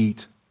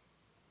complete.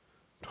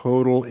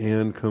 Total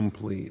and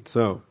complete.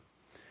 So,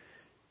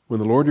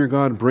 when the Lord your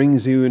God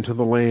brings you into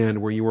the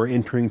land where you are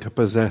entering to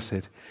possess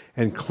it,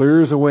 and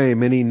clears away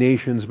many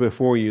nations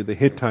before you, the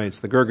Hittites,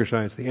 the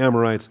Girgashites, the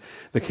Amorites,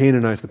 the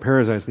Canaanites, the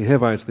Perizzites, the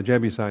Hivites, the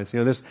Jebusites,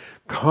 this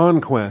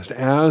conquest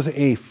as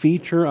a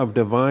feature of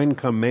divine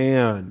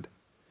command.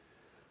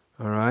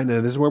 All right, now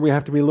this is where we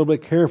have to be a little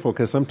bit careful,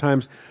 because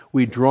sometimes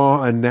we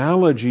draw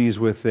analogies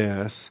with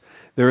this.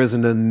 There is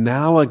an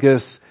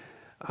analogous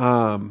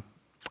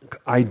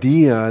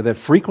idea that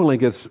frequently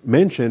gets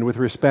mentioned with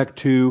respect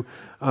to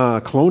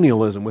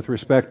colonialism, with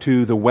respect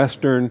to the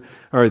Western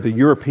or the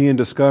European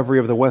discovery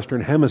of the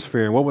Western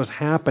Hemisphere, and what was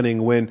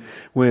happening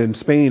when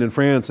Spain and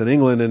France and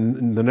England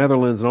and the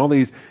Netherlands and all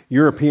these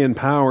European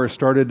powers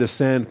started to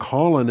send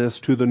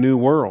colonists to the New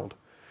World.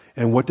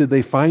 And what did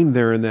they find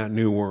there in that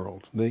New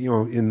World?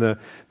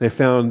 They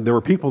found there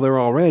were people there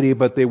already,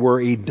 but they were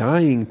a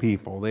dying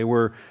people. They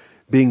were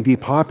being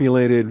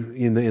depopulated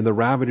in the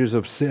ravages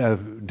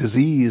of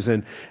disease,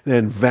 and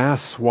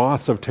vast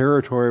swaths of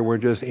territory were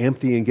just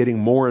empty and getting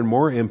more and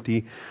more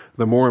empty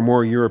the more and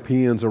more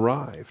Europeans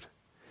arrived.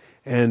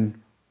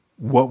 And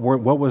what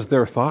was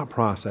their thought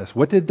process?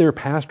 What did their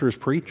pastors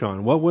preach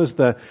on? What was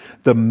the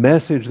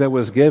message that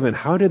was given?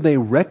 How did they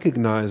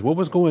recognize what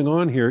was going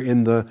on here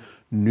in the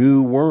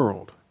New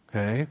World?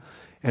 Okay?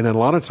 And a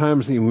lot of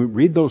times you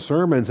read those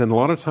sermons, and a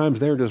lot of times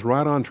they're just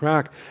right on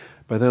track,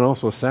 but then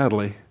also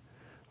sadly,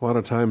 a lot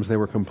of times they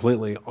were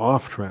completely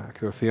off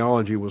track. Their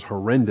theology was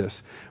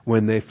horrendous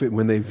when they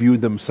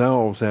viewed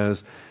themselves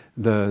as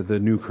the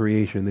new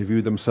creation. They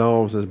viewed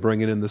themselves as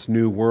bringing in this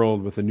new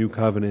world with the new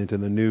covenant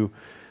and the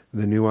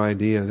new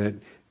idea. That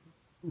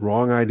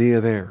wrong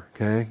idea there.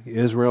 Okay,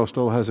 Israel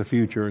still has a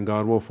future, and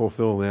God will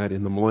fulfill that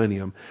in the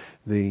millennium.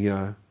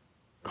 The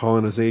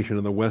colonization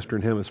of the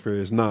Western Hemisphere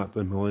is not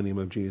the millennium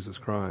of Jesus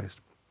Christ.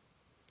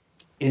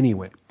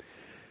 Anyway.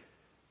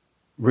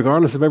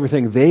 Regardless of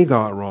everything they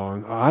got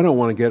wrong, I don't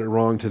want to get it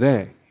wrong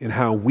today in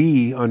how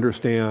we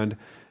understand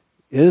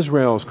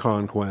Israel's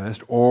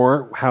conquest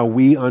or how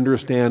we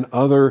understand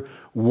other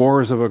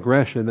wars of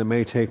aggression that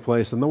may take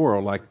place in the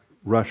world, like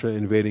Russia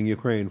invading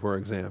Ukraine, for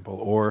example,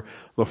 or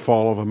the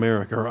fall of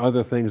America, or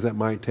other things that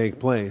might take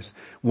place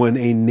when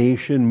a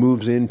nation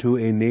moves into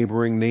a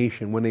neighboring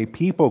nation, when a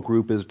people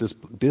group is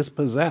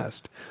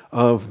dispossessed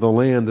of the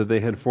land that they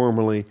had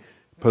formerly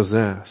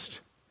possessed.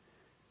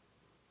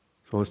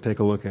 So let's take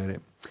a look at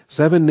it.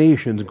 7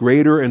 nations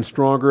greater and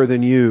stronger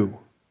than you.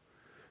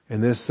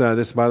 And this,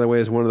 by the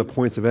way, is one of the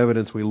points of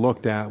evidence we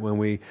looked at when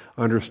we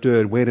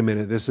understood, wait a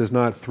minute, this is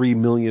not 3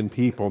 million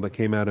people that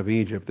came out of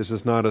Egypt. This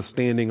is not a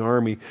standing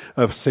army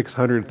of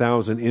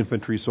 600,000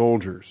 infantry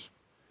soldiers.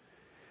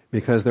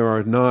 Because there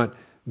are not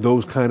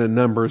those kind of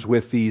numbers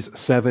with these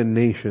 7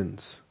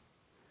 nations.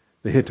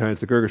 The Hittites,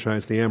 the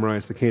Girgashites, the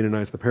Amorites, the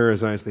Canaanites, the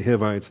Perizzites, the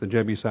Hivites, the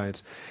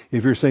Jebusites.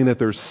 If you're saying that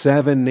there's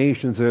 7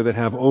 nations there that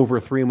have over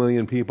 3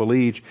 million people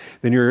each,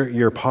 then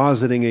you're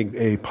positing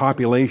a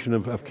population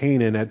of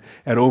Canaan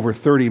at over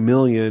 30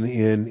 million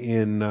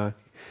in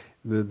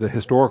the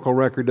historical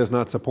record does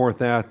not support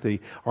that,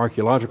 the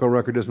archaeological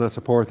record does not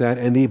support that,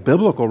 and the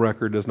biblical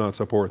record does not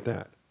support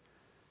that.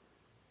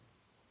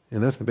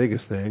 And that's the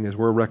biggest thing, is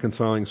we're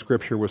reconciling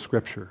Scripture with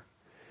Scripture.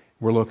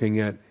 We're looking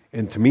at,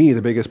 and to me,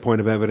 the biggest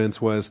point of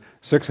evidence was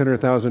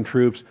 600,000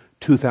 troops,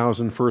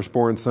 2,000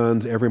 firstborn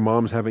sons, every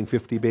mom's having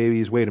 50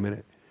 babies. Wait a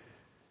minute.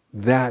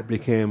 That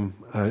became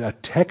a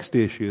text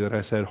issue that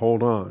I said,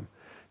 hold on.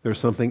 There's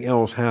something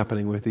else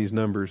happening with these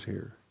numbers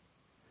here.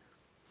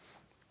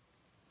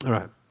 All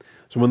right.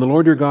 So when the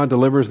Lord your God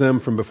delivers them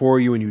from before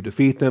you and you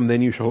defeat them,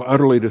 then you shall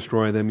utterly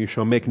destroy them. You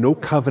shall make no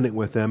covenant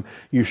with them.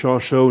 You shall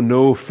show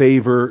no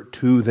favor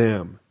to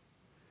them.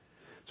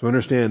 So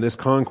understand, this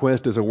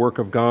conquest is a work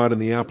of God in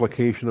the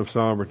application of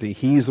sovereignty.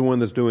 He's the one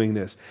that's doing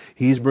this.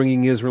 He's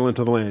bringing Israel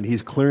into the land.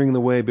 He's clearing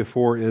the way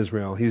before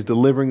Israel. He's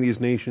delivering these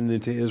nations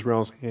into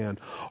Israel's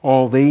hand.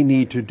 All they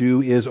need to do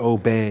is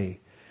obey.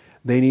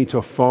 They need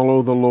to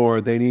follow the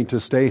Lord. They need to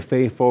stay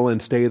faithful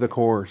and stay the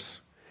course.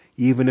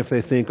 Even if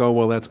they think, oh,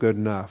 well, that's good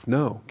enough.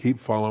 No,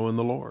 keep following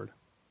the Lord.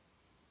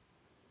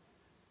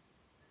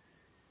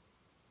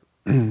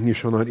 You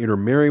shall not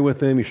intermarry with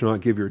them. You shall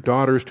not give your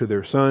daughters to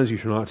their sons. You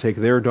shall not take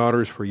their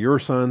daughters for your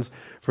sons,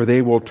 for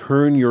they will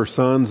turn your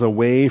sons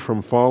away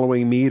from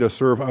following me to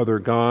serve other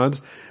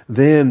gods.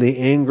 Then the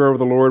anger of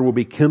the Lord will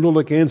be kindled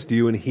against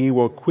you, and he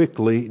will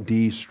quickly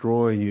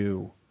destroy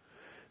you.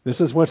 This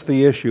is what's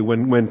the issue.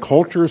 When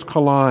cultures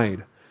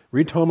collide,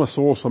 read Thomas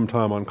Sowell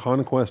sometime on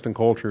conquest and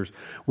cultures.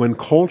 When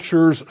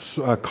cultures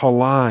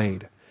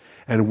collide,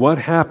 and what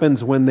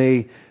happens when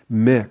they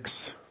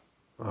mix?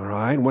 All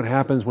right, what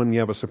happens when you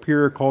have a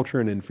superior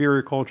culture and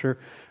inferior culture?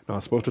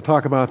 Not supposed to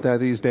talk about that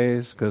these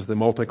days because the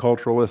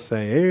multiculturalists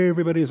say, hey,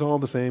 everybody's all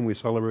the same, we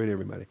celebrate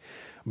everybody.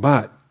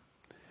 But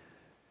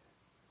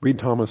read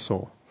Thomas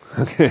Sowell,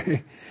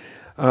 okay?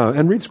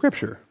 And read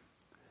Scripture.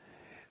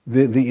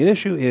 The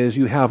issue is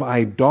you have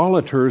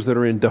idolaters that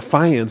are in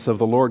defiance of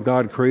the Lord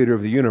God, creator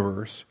of the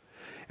universe,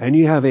 and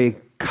you have a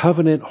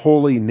covenant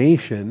holy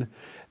nation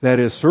that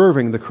is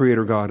serving the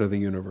creator God of the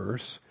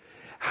universe.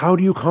 How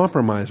do you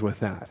compromise with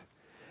that?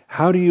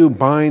 How do you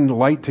bind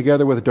light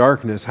together with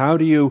darkness?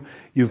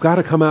 You've got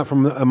to come out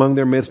from among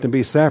their midst and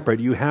be separate.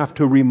 You have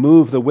to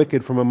remove the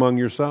wicked from among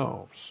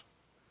yourselves.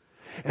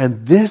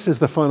 And this is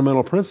the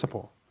fundamental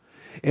principle.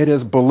 It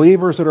is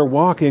believers that are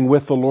walking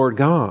with the Lord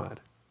God.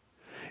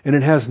 And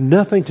it has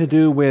nothing to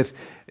do with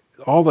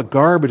all the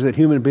garbage that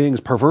human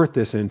beings pervert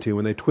this into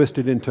when they twist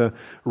it into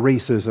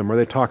racism, or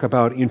they talk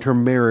about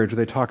intermarriage, or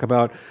they talk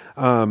about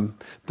the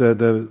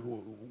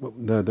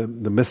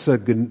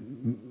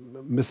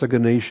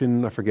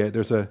miscegenation, I forget,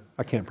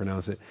 I can't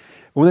pronounce it.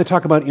 When they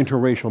talk about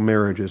interracial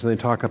marriages, and they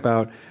talk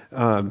about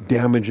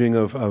damaging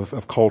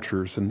of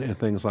cultures and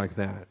things like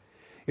that,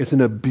 it's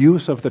an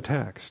abuse of the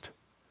text.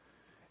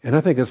 And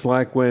I think it's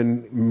like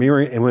when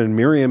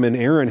Miriam and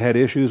Aaron had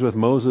issues with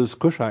Moses'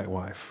 Cushite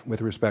wife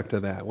with respect to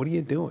that. What are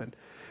you doing?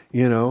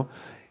 You know,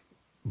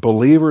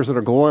 believers that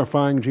are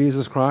glorifying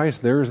Jesus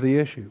Christ, there's the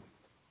issue.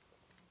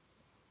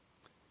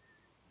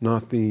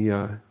 Not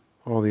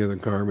all the other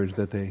garbage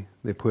that they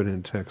put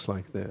in texts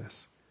like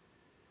this.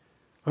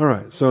 All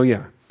right, so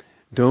yeah,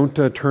 don't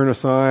turn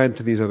aside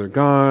to these other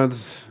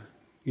gods.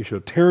 You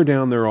shall tear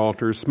down their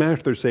altars,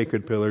 smash their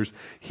sacred pillars,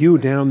 hew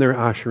down their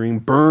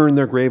asherim, burn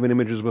their graven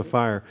images with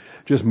fire.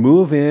 Just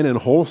move in and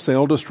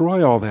wholesale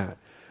destroy all that.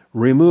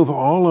 Remove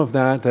all of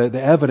that,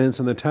 the evidence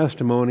and the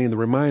testimony and the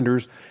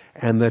reminders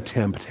and the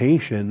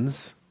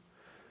temptations.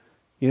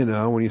 You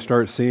know, when you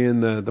start seeing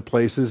the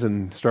places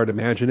and start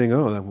imagining,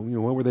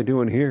 what were they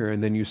doing here?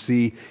 And then you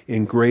see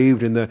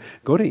engraved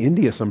go to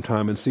India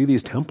sometime and see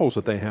these temples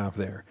that they have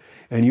there.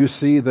 And you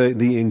see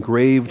the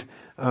engraved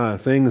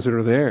things that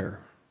are there.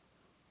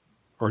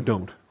 Or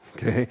don't,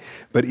 okay?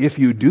 But if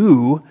you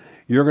do,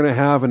 you're going to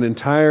have an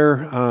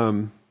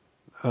entire,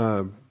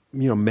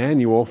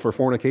 manual for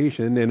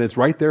fornication, and it's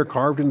right there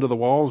carved into the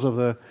walls of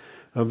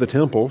the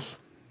temples.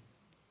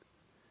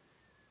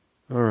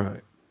 All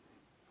right.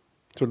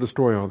 So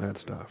destroy all that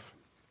stuff.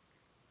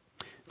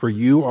 For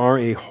you are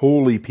a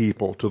holy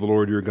people to the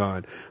Lord your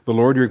God. The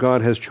Lord your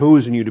God has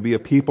chosen you to be a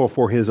people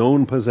for his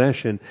own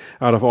possession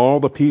out of all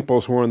the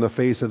peoples who are on the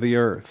face of the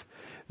earth.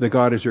 That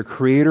God is your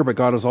creator, but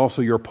God is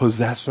also your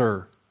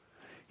possessor.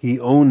 He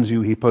owns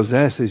you, he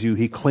possesses you,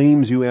 he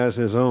claims you as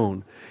his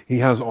own. He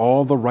has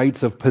all the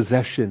rights of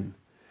possession.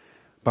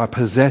 By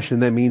possession,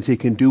 that means he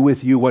can do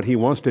with you what he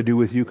wants to do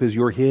with you because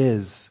you're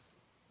his.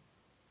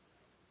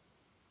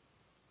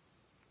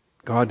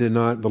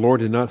 The Lord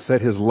did not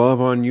set his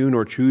love on you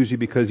nor choose you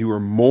because you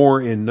were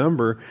more in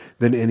number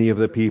than any of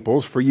the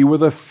peoples, for you were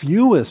the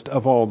fewest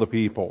of all the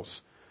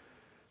peoples.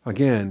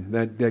 Again,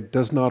 that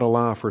does not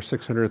allow for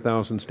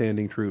 600,000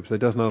 standing troops. That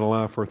does not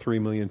allow for 3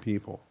 million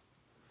people.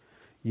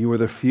 You were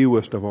the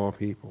fewest of all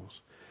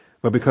peoples.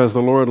 But because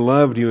the Lord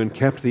loved you and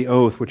kept the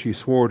oath which he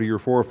swore to your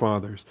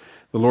forefathers,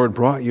 the Lord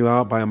brought you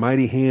out by a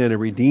mighty hand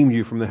and redeemed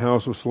you from the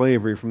house of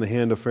slavery, from the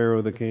hand of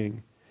Pharaoh the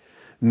king.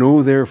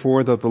 Know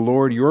therefore that the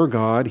Lord your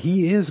God,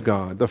 he is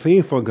God, the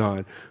faithful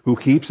God, who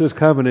keeps his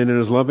covenant and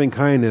his loving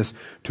kindness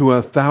to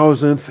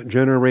 1,000th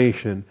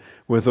generation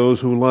with those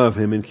who love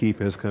him and keep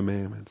his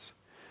commandments.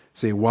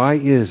 See, why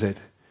is it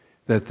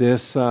that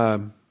this,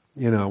 why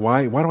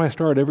do I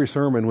start every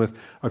sermon with,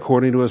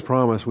 according to his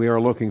promise, we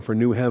are looking for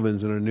new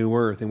heavens and a new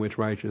earth in which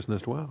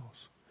righteousness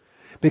dwells?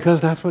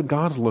 Because that's what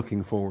God's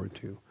looking forward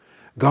to.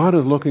 God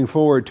is looking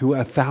forward to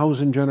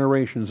 1,000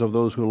 generations of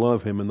those who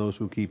love him and those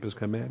who keep his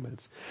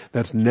commandments.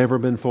 That's never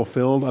been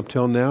fulfilled up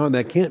till now, and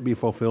that can't be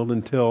fulfilled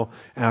until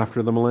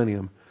after the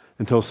millennium,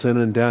 until sin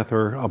and death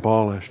are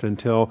abolished,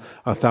 until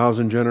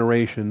 1,000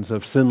 generations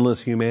of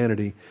sinless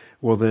humanity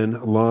will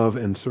then love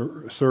and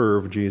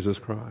serve Jesus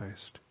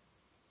Christ.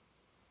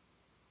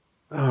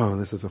 Oh,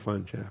 this is a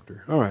fun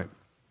chapter. All right.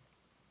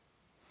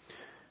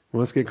 Well,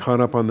 let's get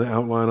caught up on the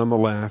outline on the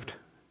left.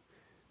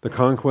 The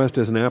conquest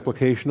is an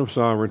application of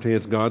sovereignty.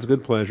 It's God's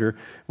good pleasure.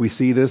 We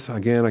see this,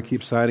 again, I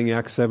keep citing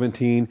Acts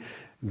 17,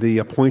 the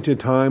appointed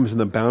times and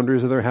the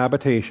boundaries of their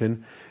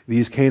habitation.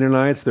 These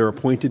Canaanites, their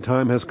appointed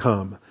time has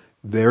come.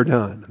 They're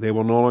done. They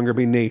will no longer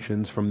be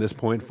nations from this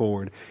point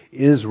forward.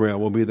 Israel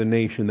will be the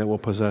nation that will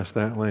possess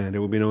that land. It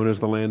will be known as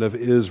the land of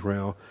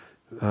Israel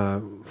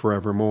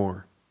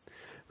forevermore.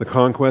 The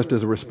conquest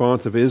is a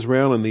response of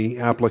Israel and the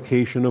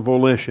application of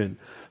volition.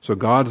 So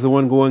God's the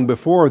one going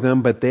before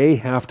them, but they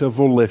have to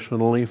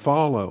volitionally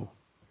follow.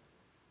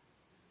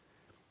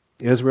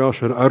 Israel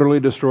should utterly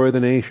destroy the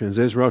nations.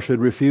 Israel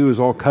should refuse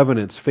all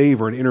covenants,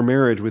 favor, and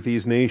intermarriage with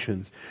these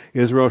nations.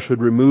 Israel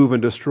should remove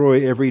and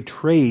destroy every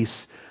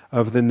trace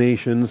of the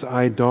nation's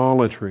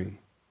idolatry.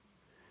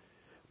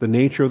 The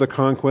nature of the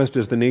conquest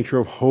is the nature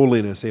of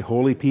holiness, a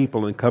holy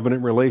people in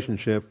covenant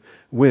relationship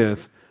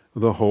with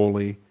the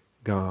holy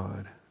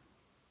God.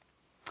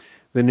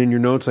 Then in your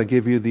notes I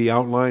give you the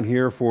outline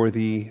here for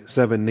the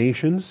 7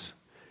 nations.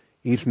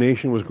 Each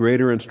nation was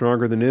greater and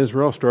stronger than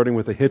Israel, starting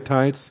with the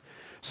Hittites.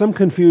 Some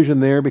confusion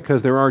there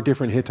because there are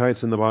different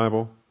Hittites in the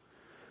Bible.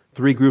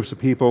 3 groups of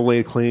people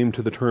laid claim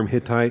to the term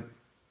Hittite.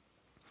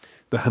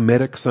 The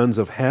Hamitic sons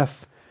of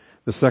Heth,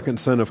 the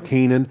second son of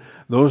Canaan.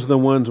 Those are the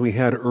ones we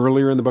had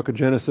earlier in the book of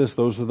Genesis.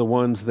 Those are the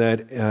ones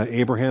that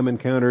Abraham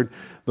encountered.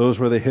 Those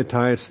were the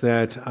Hittites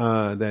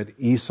that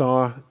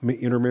Esau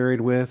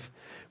intermarried with,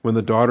 when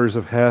the daughters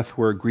of Heth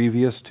were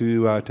grievous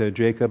to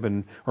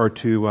Jacob or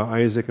to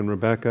Isaac and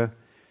Rebekah.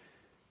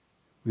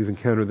 We've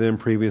encountered them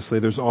previously.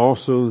 There's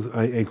also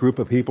a group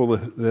of people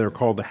that are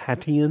called the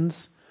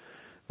Hattians.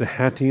 The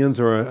Hattians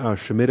are a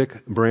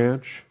Shemitic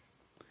branch.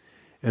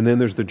 And then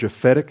there's the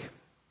Japhetic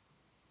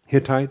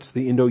Hittites,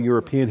 the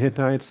Indo-European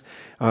Hittites.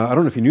 I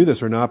don't know if you knew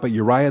this or not, but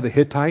Uriah the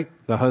Hittite,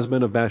 the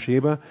husband of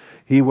Bathsheba,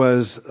 he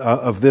was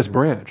of this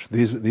branch.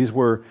 These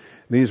were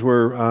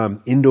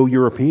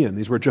Indo-European.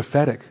 These were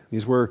Japhetic.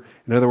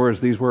 In other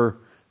words, these were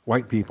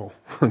white people,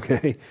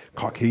 okay?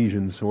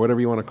 Caucasians, or whatever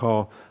you want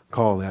to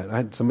call that. I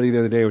had somebody the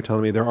other day were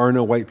telling me there are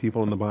no white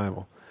people in the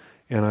Bible.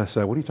 And I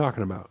said, what are you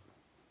talking about?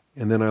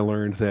 And then I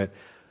learned that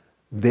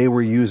they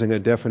were using a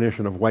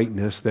definition of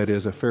whiteness that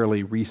is a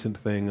fairly recent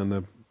thing on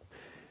the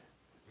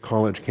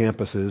college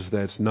campuses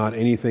that's not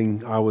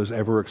anything I was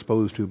ever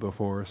exposed to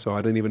before, so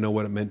I didn't even know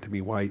what it meant to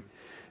be white.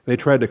 They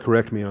tried to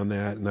correct me on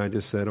that, and I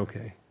just said,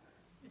 okay,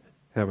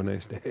 have a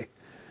nice day.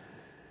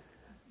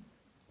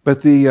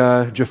 But the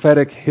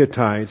Japhetic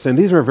Hittites, and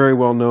these are very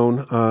well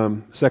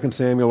known, 2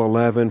 Samuel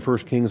 11, 1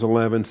 Kings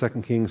 11, 2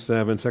 Kings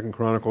 7, 2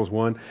 Chronicles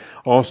 1,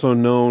 also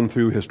known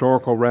through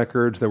historical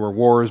records. There were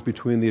wars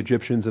between the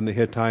Egyptians and the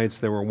Hittites.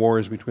 There were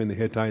wars between the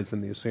Hittites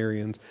and the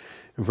Assyrians,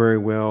 very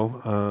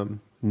well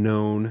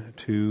known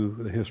to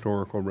the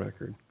historical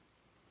record.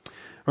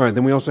 All right,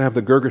 then we also have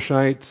the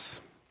Girgashites.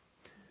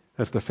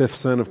 That's the 5th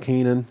son of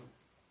Canaan.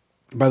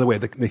 By the way,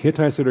 the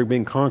Hittites that are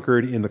being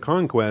conquered in the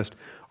conquest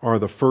are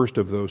the first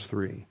of those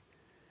 3.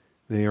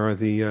 They are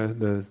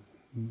the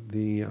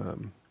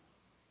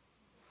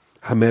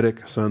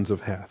Hamitic sons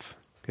of Heth,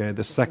 okay,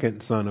 the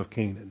second son of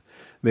Canaan.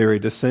 They're a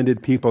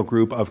descended people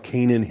group of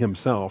Canaan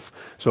himself.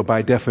 So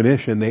by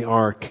definition, they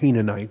are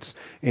Canaanites,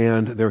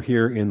 and they're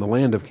here in the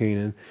land of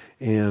Canaan,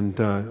 and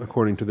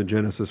according to the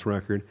Genesis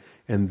record.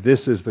 And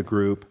this is the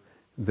group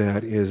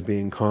that is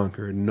being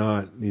conquered,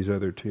 not these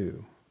other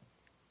two.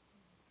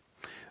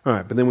 All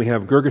right, but then we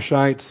have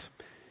Girgashites.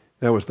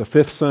 That was the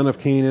fifth son of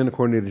Canaan,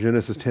 according to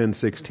Genesis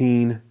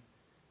 10:16.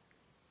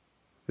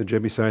 The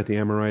Jebusite, the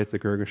Amorite, the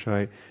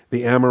Girgashite.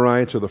 The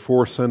Amorites are the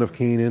fourth son of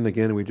Canaan.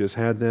 Again, we just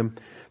had them.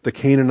 The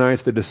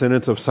Canaanites, the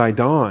descendants of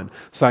Sidon.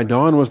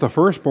 Sidon was the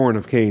firstborn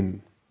of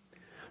Canaan.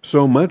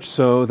 So much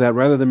so that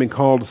rather than being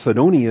called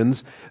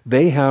Sidonians,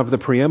 they have the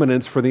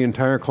preeminence for the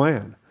entire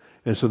clan.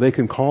 And so they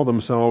can call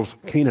themselves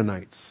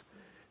Canaanites.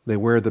 They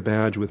wear the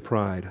badge with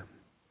pride.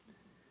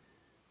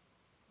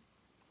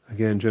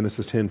 Again,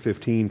 Genesis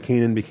 10:15,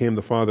 Canaan became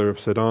the father of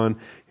Sidon,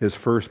 his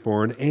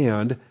firstborn,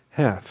 and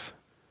Heth,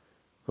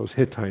 those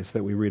Hittites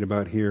that we read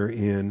about here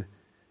in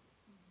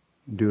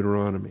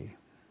Deuteronomy.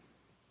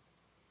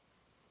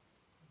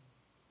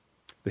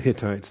 The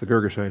Hittites, the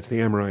Girgashites,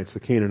 the Amorites, the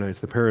Canaanites,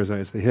 the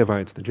Perizzites, the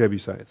Hivites, the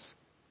Jebusites.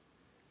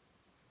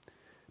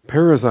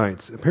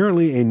 Perizzites,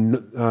 apparently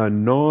a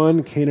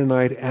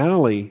non-Canaanite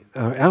ally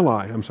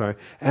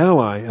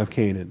of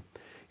Canaan.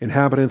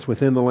 Inhabitants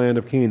within the land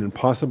of Canaan,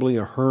 possibly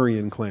a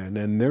Hurrian clan.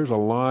 And there's a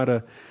lot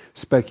of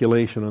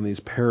speculation on these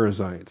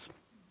Perizzites.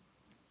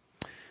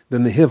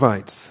 Then the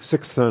Hivites,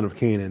 sixth son of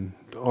Canaan,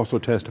 also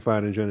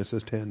testified in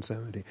Genesis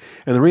 10:70.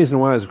 And the reason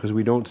why is because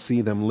we don't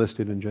see them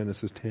listed in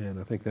Genesis 10.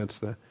 I think that's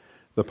the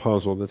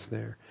puzzle that's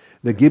there.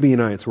 The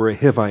Gibeonites were a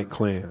Hivite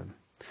clan.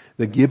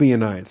 The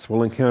Gibeonites,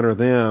 we'll encounter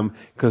them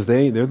because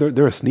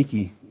they're a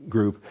sneaky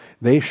group.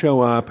 They show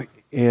up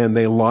and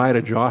they lie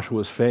to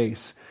Joshua's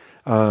face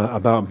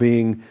about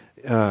being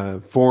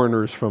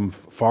foreigners from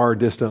far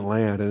distant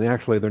land. And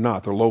actually they're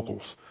not, they're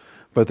locals.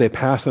 But they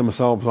pass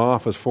themselves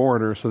off as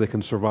foreigners so they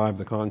can survive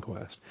the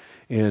conquest.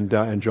 And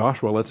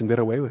Joshua lets them get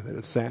away with it.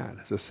 It's sad.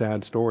 It's a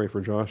sad story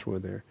for Joshua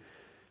there.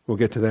 We'll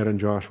get to that in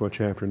Joshua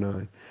chapter 9.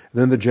 And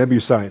then the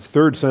Jebusites,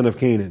 third son of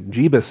Canaan,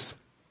 Jebus.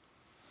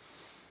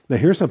 Now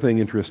here's something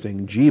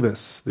interesting.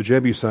 Jebus, the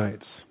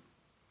Jebusites.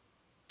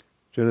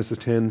 Genesis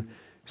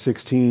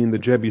 10:16, the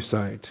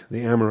Jebusite,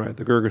 the Amorite,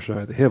 the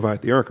Girgashite, the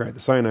Hivite, the Archite,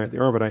 the Sinite, the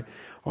Arvadite.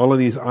 All of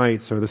these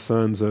ites are the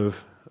sons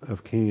of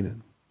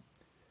Canaan.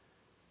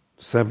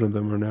 7 of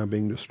them are now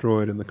being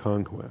destroyed in the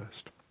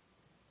conquest.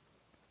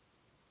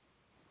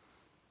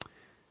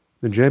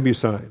 The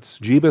Jebusites.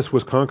 Jebus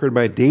was conquered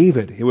by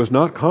David. It was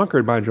not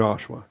conquered by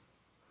Joshua.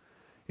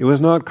 It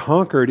was not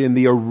conquered in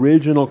the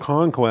original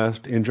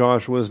conquest in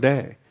Joshua's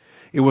day.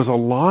 It was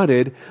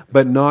allotted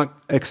but not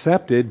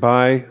accepted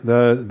by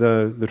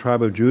the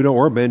tribe of Judah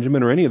or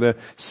Benjamin or any of the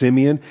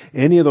Simeon,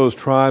 any of those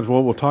tribes.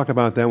 Well, we'll talk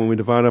about that when we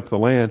divide up the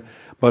land.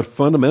 But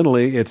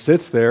fundamentally, it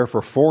sits there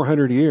for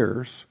 400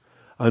 years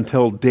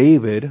until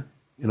David,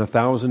 in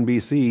 1000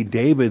 BC,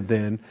 David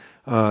then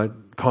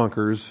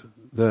conquers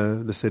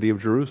the city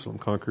of Jerusalem,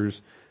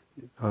 conquers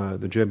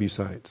the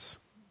Jebusites.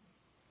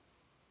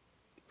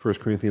 1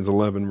 Corinthians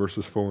 11,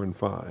 verses 4 and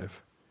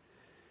 5.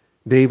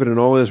 David and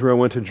all Israel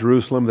went to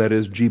Jerusalem, that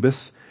is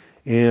Jebus,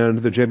 and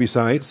the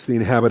Jebusites, the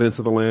inhabitants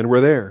of the land,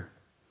 were there.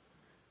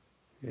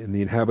 And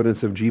the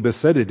inhabitants of Jebus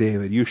said to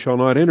David, "You shall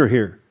not enter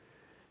here."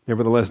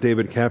 Nevertheless,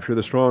 David captured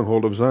the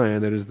stronghold of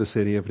Zion, that is the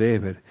city of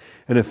David.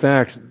 And in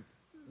fact,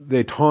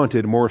 they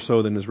taunted more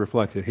so than is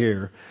reflected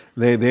here.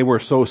 They were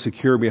so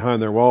secure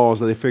behind their walls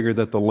that they figured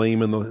that the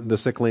lame and the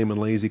sick, lame, and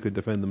lazy could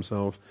defend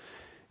themselves.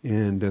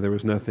 And there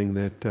was nothing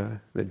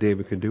that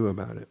David could do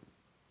about it.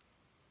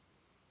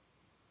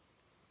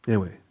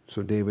 Anyway,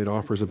 so David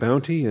offers a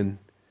bounty, and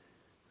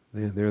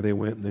there they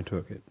went and they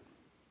took it.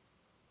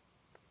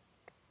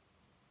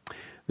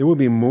 There will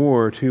be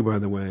more too, by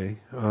the way.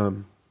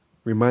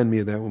 Remind me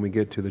of that when we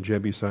get to the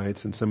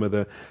Jebusites and some of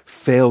the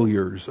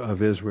failures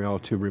of Israel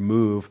to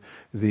remove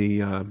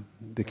the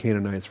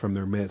Canaanites from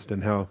their midst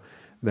and how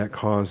that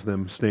caused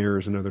them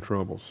snares and other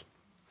troubles.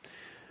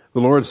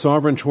 The Lord's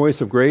sovereign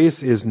choice of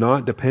grace is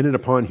not dependent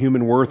upon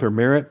human worth or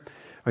merit.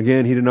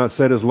 Again, He did not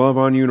set His love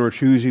on you nor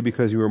choose you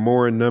because you were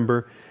more in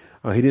number.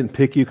 He didn't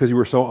pick you because you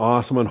were so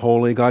awesome and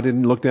holy. God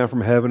didn't look down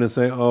from heaven and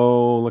say,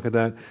 "Oh, look at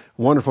that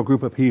wonderful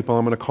group of people.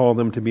 I'm going to call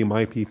them to be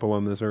my people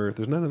on this earth."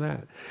 There's none of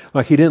that.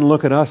 Like He didn't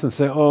look at us and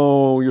say,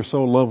 "Oh, you're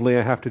so lovely.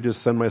 I have to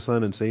just send my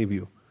Son and save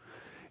you."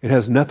 It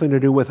has nothing to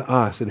do with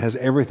us. It has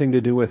everything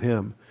to do with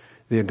Him.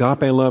 The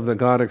agape love that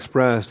God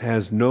expressed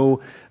has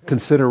no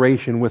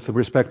consideration with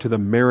respect to the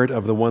merit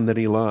of the one that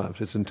He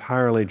loves. It's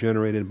entirely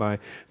generated by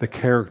the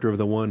character of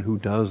the one who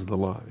does the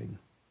loving.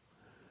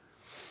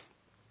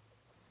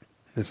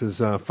 This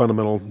is a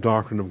fundamental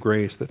doctrine of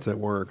grace that's at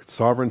work.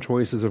 Sovereign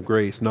choices of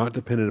grace, not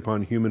dependent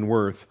upon human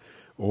worth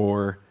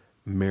or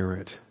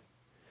merit.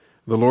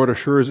 The Lord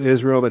assures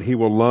Israel that He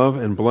will love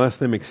and bless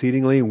them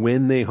exceedingly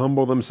when they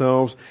humble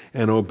themselves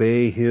and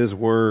obey His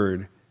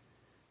word.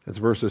 That's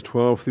verses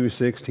 12 through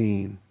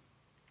 16.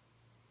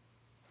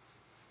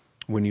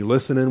 When you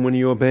listen and when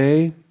you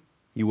obey,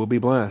 you will be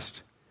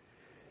blessed.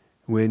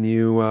 When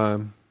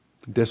you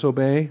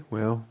disobey,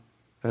 well,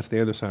 that's the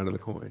other side of the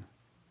coin.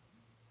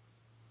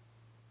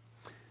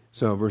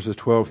 So verses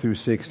 12 through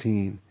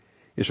 16.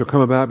 It shall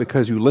come about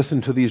because you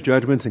listen to these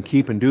judgments and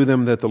keep and do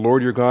them, that the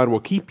Lord your God will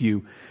keep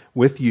you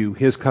with you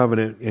his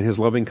covenant and his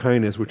loving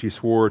kindness, which he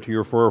swore to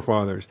your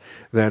forefathers.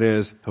 That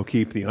is, he'll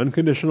keep the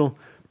unconditional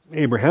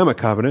Abrahamic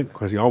covenant,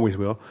 because he always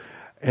will,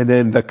 and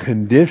then the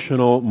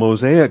conditional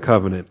Mosaic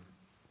covenant.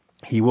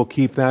 He will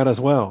keep that as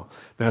well.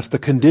 That's the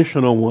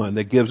conditional one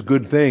that gives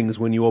good things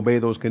when you obey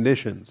those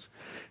conditions.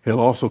 He'll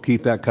also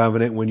keep that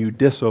covenant when you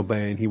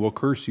disobey, and he will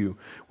curse you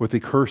with the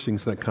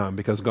cursings that come,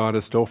 because God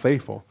is still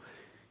faithful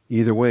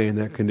either way in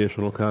that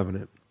conditional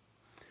covenant.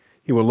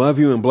 He will love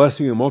you and bless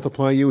you and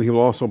multiply you. He will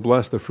also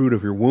bless the fruit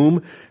of your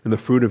womb and the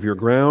fruit of your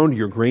ground,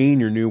 your grain,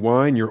 your new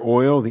wine, your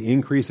oil, the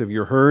increase of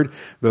your herd,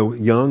 the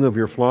young of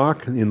your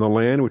flock in the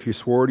land which he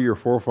swore to your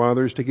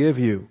forefathers to give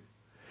you.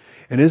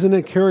 And isn't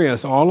it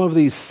curious, all of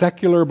these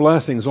secular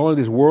blessings, all of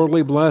these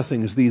worldly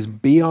blessings, these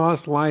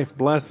bios life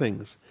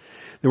blessings,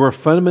 they were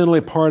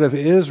fundamentally part of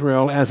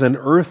Israel as an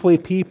earthly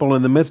people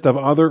in the midst of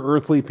other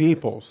earthly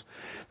peoples.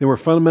 They were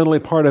fundamentally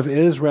part of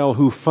Israel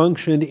who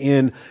functioned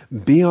in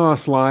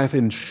bios life,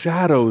 in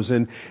shadows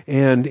and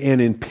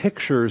in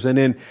pictures and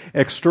in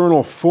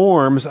external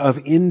forms of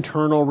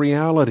internal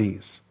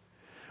realities.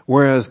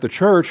 Whereas the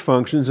church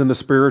functions in the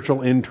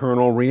spiritual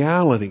internal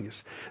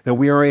realities. That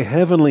we are a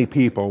heavenly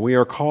people. We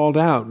are called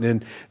out.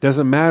 And it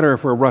doesn't matter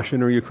if we're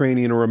Russian or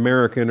Ukrainian or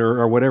American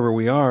or whatever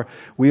we are.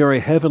 We are a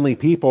heavenly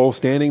people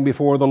standing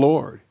before the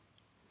Lord.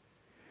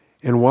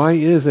 And why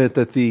is it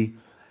that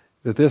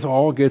this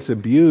all gets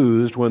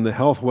abused when the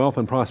health, wealth,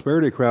 and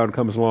prosperity crowd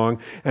comes along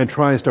and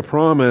tries to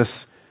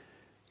promise,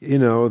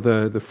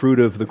 the fruit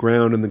of the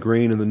ground and the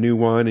grain and the new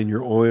wine and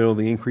your oil,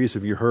 the increase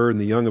of your herd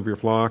and the young of your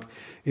flock,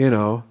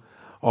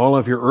 all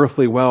of your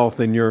earthly wealth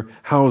and your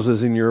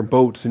houses and your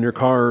boats and your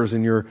cars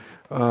and your,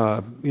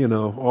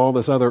 all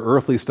this other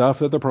earthly stuff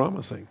that they're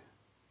promising.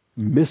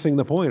 Missing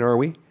the point, are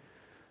we?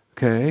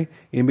 Okay?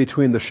 In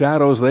between the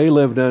shadows they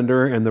lived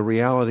under and the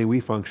reality we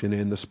function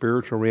in, the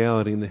spiritual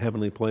reality in the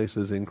heavenly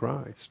places in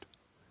Christ.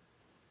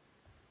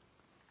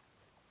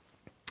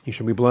 You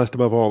shall be blessed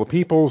above all the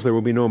peoples. There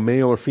will be no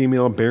male or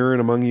female barren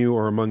among you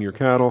or among your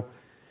cattle.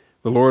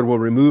 The Lord will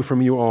remove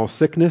from you all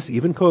sickness,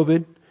 even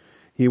COVID.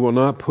 He will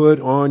not put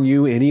on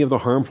you any of the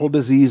harmful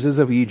diseases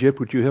of Egypt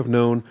which you have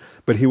known,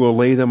 but he will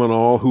lay them on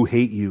all who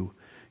hate you.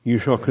 You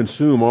shall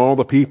consume all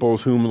the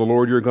peoples whom the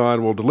Lord your God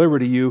will deliver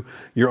to you.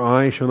 Your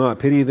eye shall not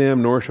pity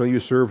them, nor shall you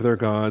serve their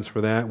gods,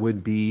 for that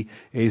would be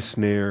a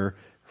snare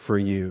for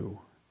you.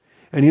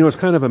 And it's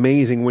kind of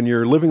amazing when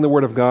you're living the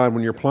Word of God,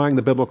 when you're applying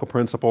the biblical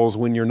principles,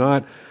 when you're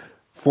not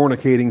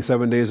fornicating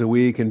 7 days a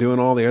week and doing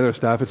all the other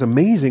stuff. It's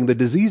amazing the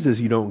diseases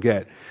you don't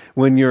get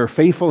when you're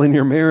faithful in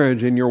your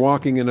marriage and you're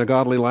walking in a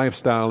godly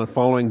lifestyle and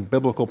following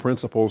biblical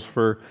principles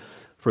for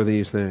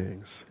these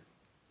things.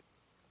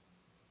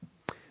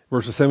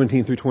 Verses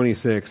 17 through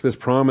 26, this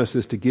promise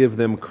is to give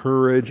them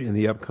courage in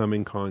the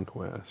upcoming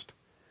conquest.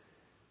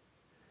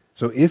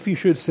 So if you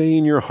should say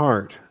in your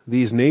heart,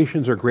 these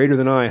nations are greater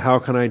than I, how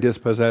can I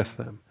dispossess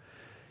them?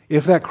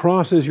 If that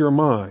crosses your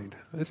mind,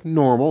 it's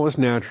normal, it's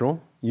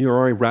natural. You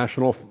are a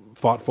rational,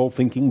 thoughtful,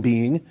 thinking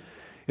being.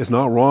 It's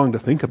not wrong to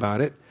think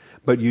about it,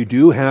 but you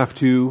do have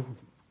to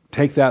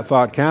take that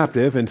thought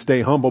captive and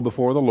stay humble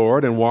before the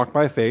Lord and walk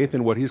by faith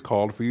in what He's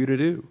called for you to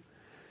do.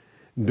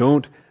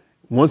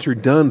 Once you're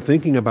done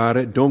thinking about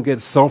it, don't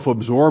get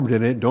self-absorbed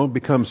in it. Don't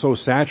become so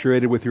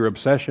saturated with your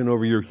obsession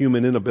over your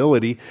human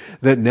inability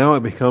that now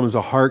it becomes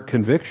a heart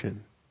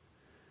conviction.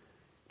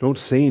 Don't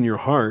say in your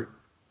heart,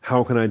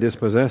 how can I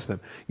dispossess them?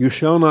 You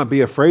shall not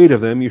be afraid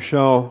of them. You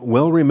shall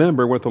well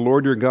remember what the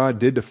Lord your God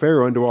did to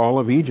Pharaoh and to all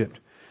of Egypt.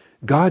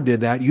 God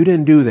did that. You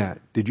didn't do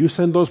that. Did you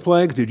send those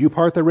plagues? Did you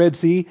part the Red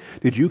Sea?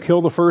 Did you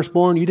kill the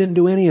firstborn? You didn't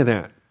do any of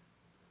that.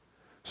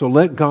 So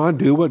let God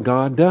do what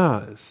God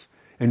does.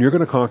 And you're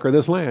going to conquer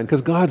this land,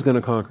 because God's going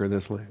to conquer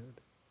this land.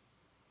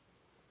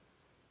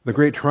 The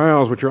great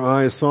trials which your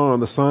eyes saw,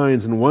 and the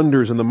signs and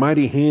wonders, and the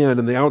mighty hand,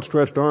 and the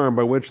outstretched arm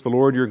by which the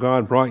Lord your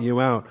God brought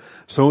you out,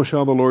 so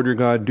shall the Lord your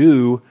God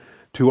do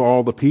to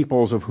all the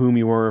peoples of whom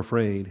you are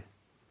afraid.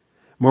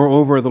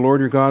 Moreover, the Lord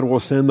your God will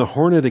send the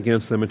hornet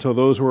against them until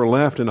those who are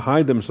left and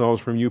hide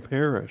themselves from you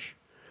perish.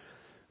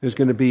 There's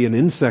going to be an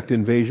insect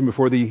invasion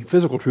before the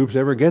physical troops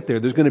ever get there.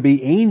 There's going to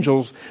be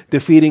angels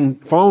defeating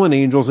fallen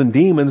angels and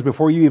demons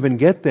before you even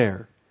get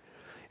there.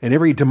 And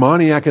every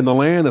demoniac in the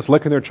land that's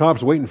licking their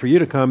chops waiting for you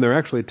to come, they're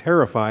actually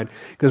terrified,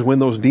 because when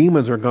those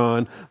demons are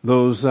gone,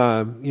 those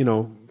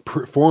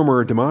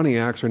former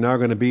demoniacs are now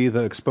going to be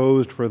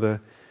exposed for the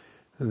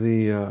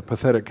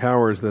pathetic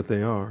cowards that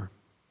they are.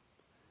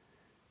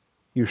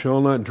 You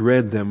shall not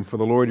dread them, for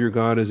the Lord your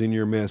God is in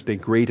your midst, a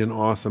great and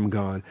awesome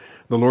God.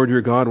 The Lord your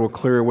God will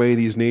clear away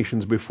these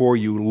nations before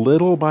you,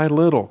 little by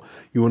little.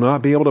 You will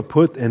not be able to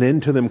put an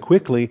end to them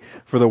quickly,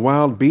 for the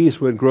wild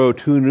beasts would grow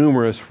too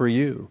numerous for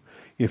you.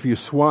 If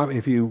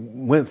you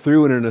went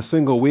through and in a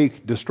single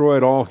week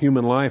destroyed all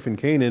human life in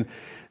Canaan,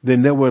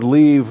 then that would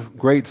leave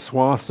great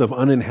swaths of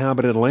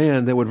uninhabited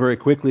land that would very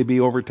quickly be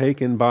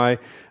overtaken by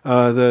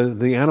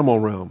the animal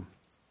realm.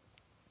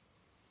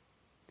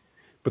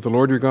 But the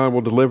Lord your God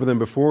will deliver them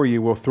before you,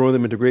 will throw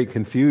them into great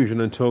confusion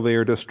until they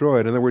are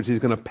destroyed. In other words, He's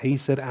going to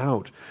pace it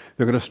out.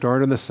 They're going to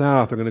start in the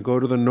south. They're going to go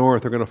to the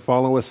north. They're going to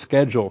follow a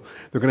schedule.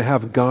 They're going to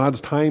have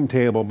God's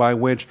timetable by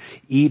which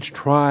each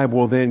tribe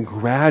will then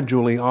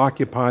gradually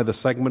occupy the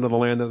segment of the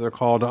land that they're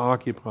called to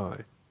occupy.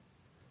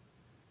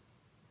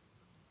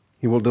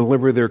 He will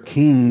deliver their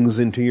kings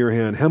into your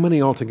hand. How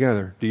many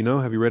altogether? Do you know?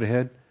 Have you read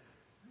ahead?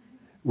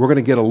 We're going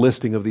to get a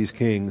listing of these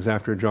kings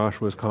after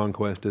Joshua's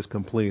conquest is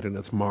complete, and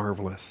it's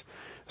marvelous.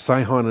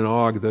 Sihon and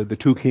Og, the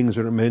two kings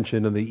that are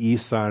mentioned on the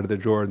east side of the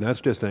Jordan,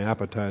 that's just an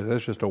appetizer.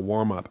 That's just a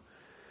warm-up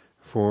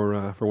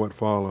for what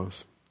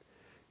follows.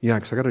 Yeah,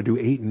 because I got to do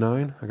 8 and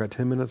 9. I got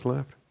 10 minutes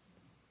left.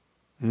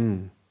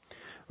 All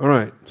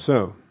right,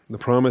 so the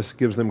promise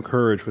gives them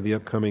courage for the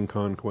upcoming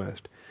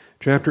conquest.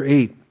 Chapter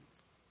 8.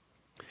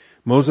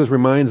 Moses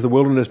reminds the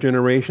wilderness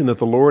generation that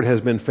the Lord has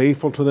been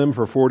faithful to them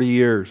for 40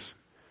 years.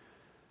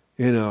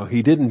 You know,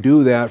 He didn't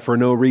do that for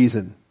no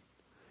reason.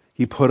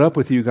 He put up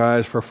with you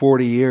guys for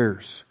 40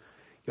 years.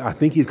 I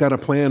think He's got a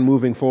plan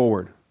moving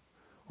forward,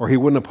 or He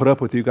wouldn't have put up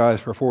with you guys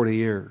for 40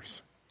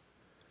 years.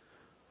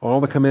 All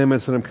the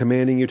commandments that I'm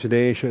commanding you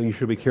today, you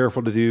should be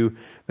careful to do,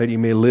 that you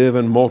may live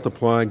and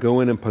multiply, go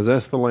in and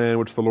possess the land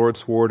which the Lord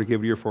swore to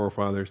give to your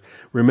forefathers.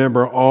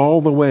 Remember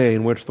all the way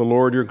in which the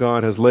Lord your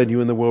God has led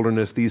you in the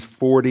wilderness these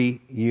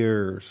 40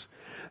 years,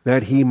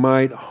 that He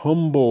might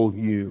humble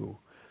you.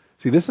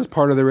 See, this is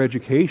part of their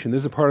education.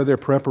 This is part of their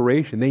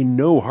preparation. They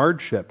know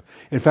hardship.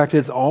 In fact,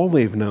 it's all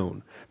they've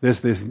known.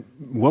 This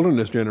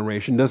wilderness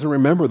generation doesn't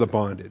remember the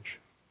bondage.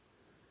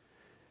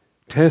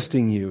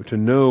 Testing you to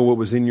know what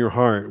was in your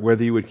heart,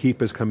 whether you would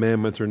keep His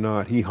commandments or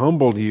not. He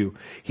humbled you.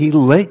 He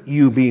let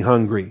you be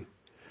hungry.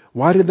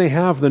 Why did they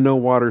have the no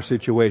water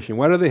situation?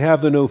 Why did they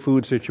have the no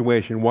food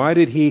situation? Why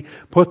did He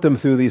put them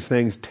through these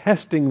things,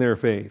 testing their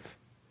faith?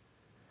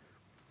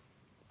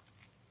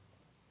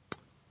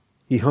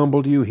 He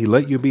humbled you, He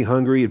let you be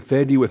hungry, and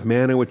fed you with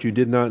manna which you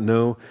did not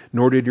know,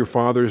 nor did your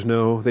fathers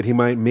know, that He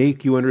might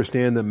make you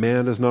understand that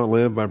man does not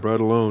live by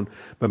bread alone,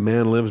 but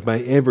man lives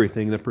by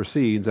everything that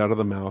proceeds out of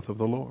the mouth of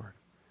the Lord.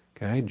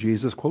 Okay,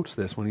 Jesus quotes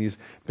this when He's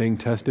being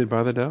tested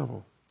by the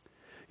devil.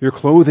 Your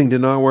clothing did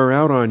not wear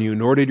out on you,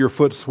 nor did your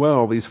foot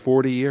swell these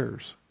 40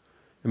 years.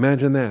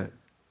 Imagine that.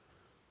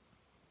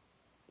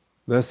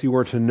 Thus you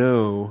are to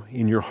know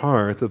in your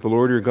heart that the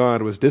Lord your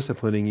God was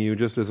disciplining you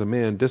just as a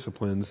man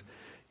disciplines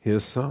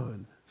his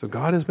son. So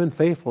God has been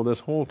faithful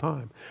this whole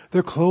time.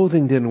 Their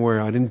clothing didn't wear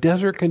out. In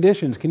desert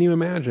conditions, can you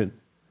imagine?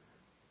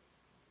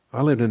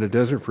 I lived in a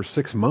desert for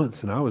 6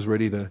 months and I was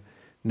ready to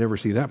never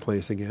see that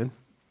place again.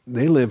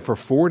 They lived for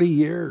 40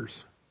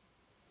 years.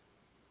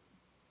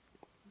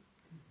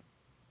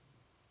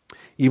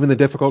 Even the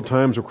difficult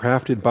times were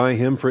crafted by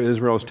Him for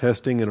Israel's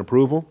testing and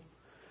approval.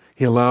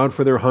 He allowed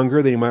for their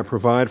hunger that He might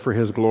provide for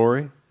His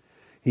glory.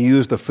 He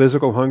used the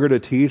physical hunger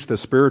to teach the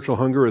spiritual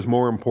hunger is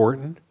more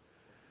important.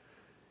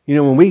 You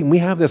know, when we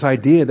have this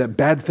idea that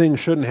bad things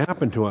shouldn't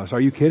happen to us,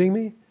 are you kidding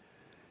me?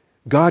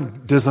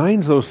 God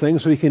designs those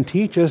things so He can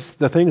teach us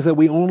the things that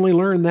we only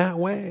learn that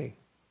way.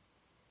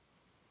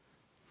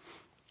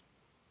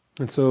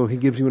 And so He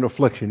gives you an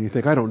affliction. You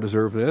think, I don't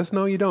deserve this.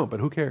 No, you don't, but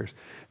who cares?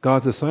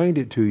 God's assigned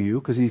it to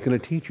you because He's going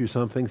to teach you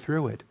something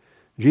through it.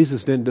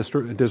 Jesus didn't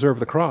deserve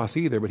the cross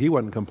either, but He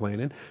wasn't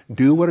complaining.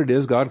 Do what it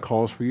is God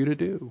calls for you to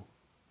do.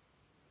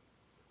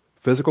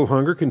 Physical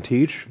hunger can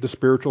teach. The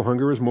spiritual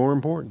hunger is more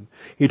important.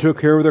 He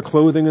took care of their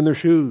clothing and their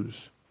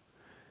shoes.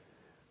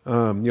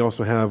 You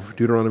also have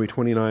Deuteronomy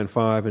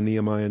 29:5 and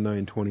Nehemiah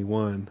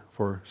 9:21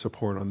 for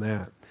support on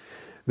that.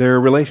 Their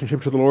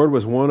relationship to the Lord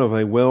was one of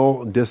a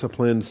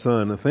well-disciplined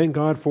son. And thank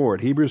God for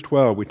it. Hebrews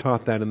 12, we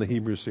taught that in the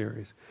Hebrews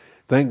series.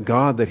 Thank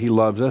God that He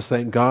loves us.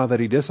 Thank God that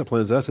He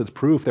disciplines us. It's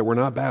proof that we're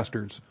not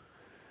bastards.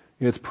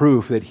 It's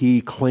proof that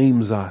He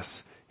claims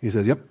us. He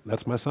says, yep,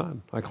 that's my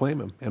son. I claim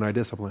him and I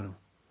discipline him.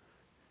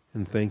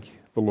 And thank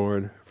the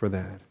Lord for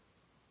that.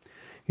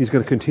 He's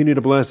going to continue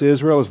to bless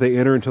Israel as they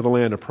enter into the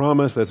land of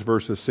promise. That's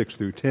verses 6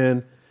 through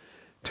 10.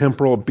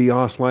 Temporal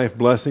bios life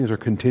blessings are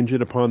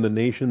contingent upon the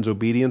nation's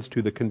obedience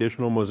to the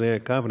conditional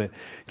Mosaic covenant.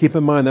 Keep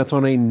in mind, that's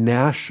on a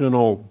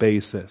national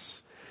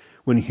basis.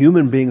 When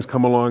human beings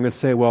come along and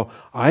say, well,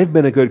 I've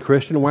been a good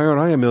Christian, why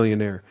aren't I a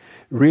millionaire?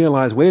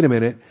 Realize, wait a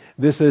minute,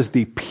 this is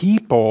the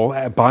people,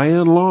 by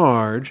and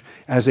large,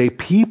 as a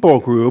people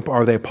group,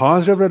 are they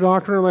positive to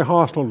doctrine or are they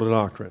hostile to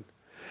doctrine?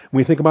 When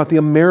we think about the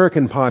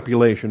American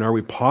population, are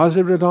we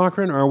positive to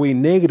doctrine or are we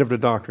negative to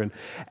doctrine?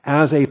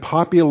 As a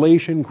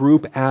population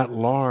group at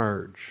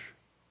large.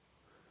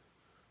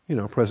 You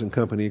know, present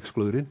company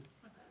excluded.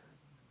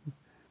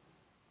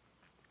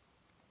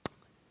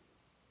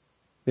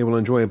 They will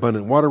enjoy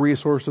abundant water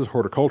resources,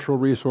 horticultural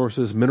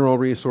resources, mineral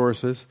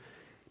resources.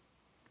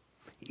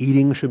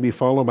 Eating should be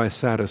followed by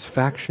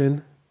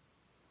satisfaction.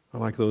 I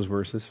like those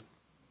verses.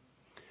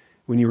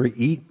 When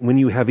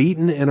you have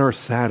eaten and are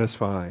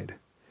satisfied.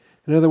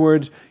 In other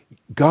words,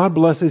 God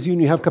blesses you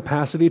and you have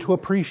capacity to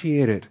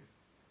appreciate it.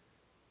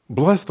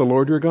 Bless the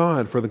Lord your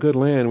God for the good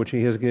land which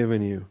He has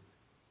given you.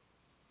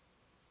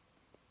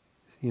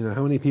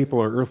 How many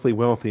people are earthly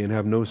wealthy and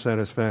have no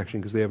satisfaction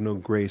because they have no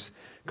grace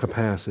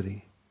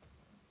capacity?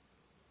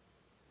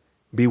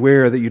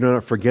 Beware that you do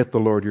not forget the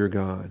Lord your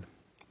God.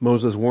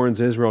 Moses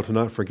warns Israel to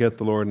not forget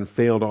the Lord and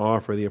fail to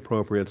offer the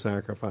appropriate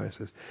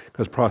sacrifices,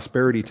 because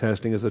prosperity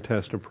testing is a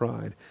test of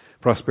pride.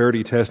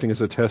 Prosperity testing is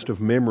a test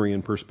of memory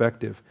and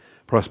perspective.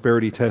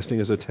 Prosperity testing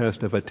is a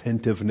test of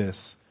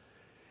attentiveness.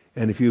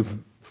 And if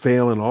you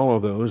fail in all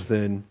of those,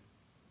 then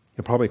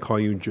they'll probably call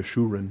you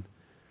Jeshurun.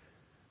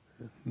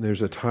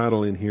 There's a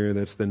title in here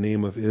that's the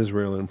name of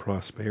Israel in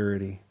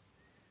prosperity.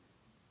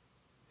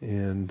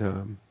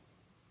 And,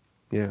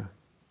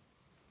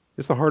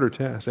 it's a harder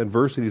test.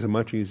 Adversity is a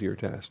much easier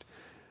test.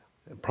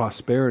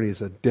 Prosperity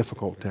is a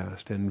difficult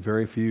test, and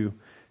very few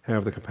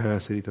have the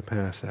capacity to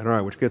pass that. All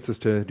right, which gets us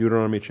to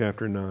Deuteronomy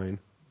chapter 9.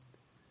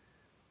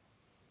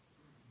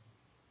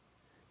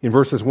 In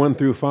verses 1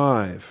 through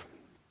 5,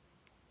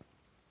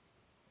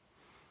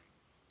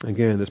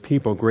 again, this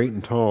people, great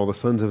and tall, the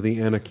sons of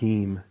the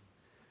Anakim,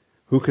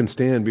 who can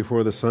stand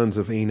before the sons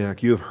of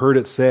Anak? You have heard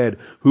it said,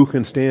 who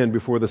can stand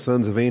before the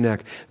sons of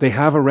Anak? They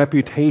have a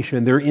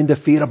reputation. They're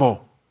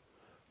indefeatable.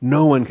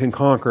 No one can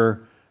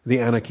conquer the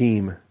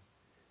Anakim.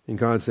 And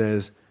God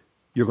says,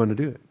 you're going to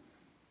do it.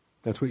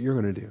 That's what you're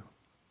going to do.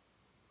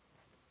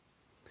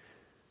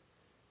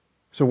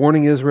 So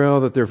warning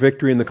Israel that their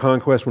victory in the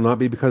conquest will not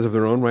be because of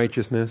their own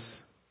righteousness.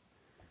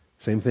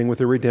 Same thing with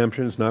their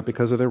redemption. It's not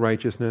because of their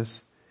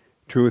righteousness.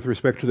 True with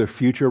respect to their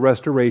future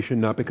restoration,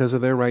 not because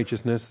of their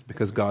righteousness,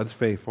 because God's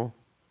faithful.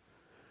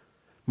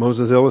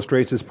 Moses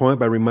illustrates his point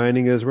by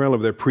reminding Israel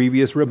of their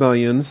previous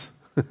rebellions.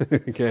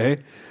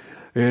 Okay?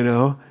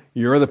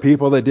 You're the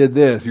people that did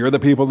this. You're the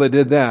people that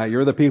did that.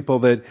 You're the people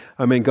that,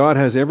 God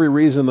has every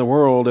reason in the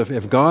world.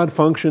 If God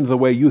functioned the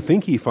way you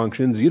think He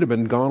functions, you'd have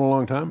been gone a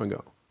long time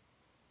ago.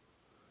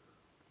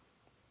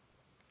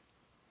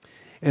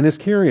 And it's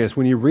curious,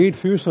 when you read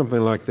through something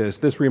like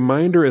this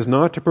reminder is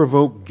not to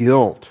provoke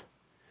guilt.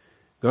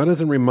 God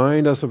doesn't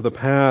remind us of the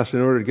past in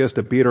order to get us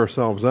to beat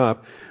ourselves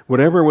up.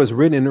 Whatever was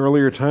written in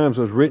earlier times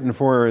was written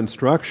for our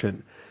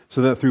instruction,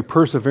 so that through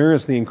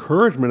perseverance, the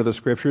encouragement of the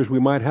Scriptures, we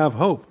might have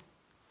hope.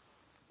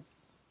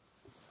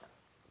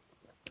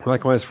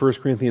 Likewise,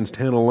 1 Corinthians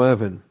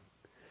 10:11.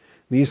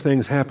 These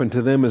things happened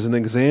to them as an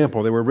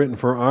example. They were written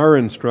for our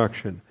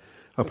instruction,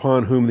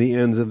 upon whom the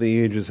ends of the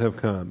ages have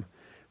come.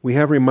 We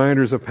have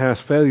reminders of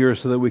past failures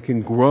so that we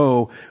can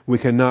grow. We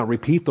cannot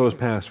repeat those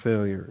past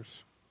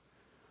failures.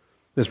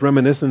 This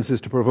reminiscence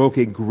is to provoke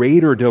a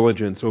greater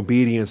diligence,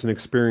 obedience, and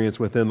experience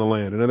within the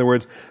land. In other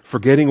words,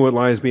 forgetting what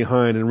lies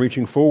behind and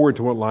reaching forward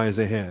to what lies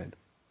ahead.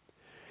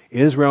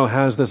 Israel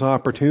has this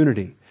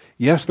opportunity.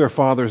 Yes, their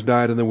fathers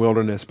died in the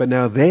wilderness, but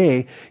now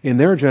they, in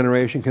their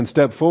generation, can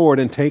step forward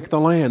and take the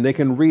land. They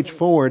can reach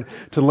forward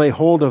to lay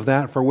hold of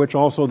that for which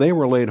also they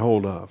were laid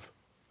hold of.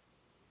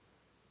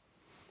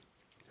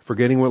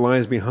 Forgetting what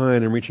lies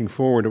behind and reaching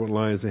forward to what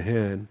lies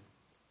ahead.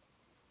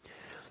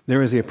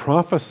 There is a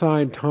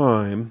prophesied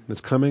time that's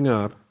coming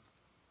up,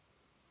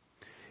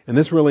 and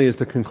this really is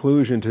the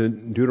conclusion to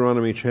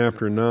Deuteronomy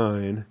chapter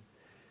 9.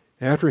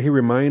 After he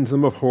reminds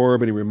them of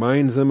Horeb, and he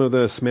reminds them of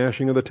the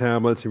smashing of the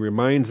tablets, he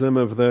reminds them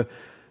of the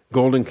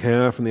golden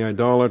calf and the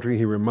idolatry,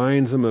 he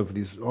reminds them of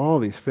all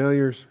these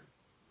failures.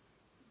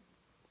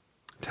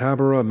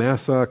 Taberah,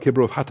 Massah,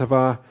 Kibroth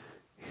Hattaavah,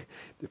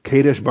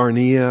 Kadesh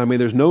Barnea.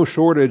 There's no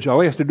shortage. All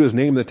he has to do is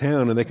name the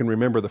town and they can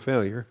remember the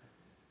failure.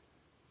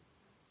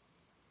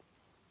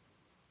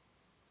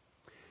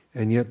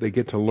 And yet they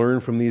get to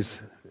learn from these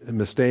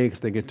mistakes.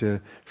 They get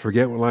to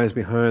forget what lies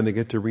behind. They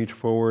get to reach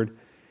forward.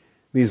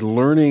 These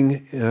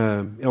learning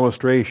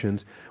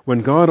illustrations.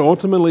 When God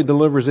ultimately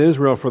delivers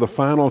Israel for the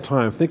final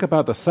time, think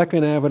about the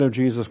second advent of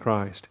Jesus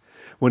Christ.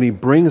 When He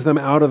brings them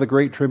out of the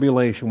Great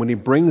Tribulation, when He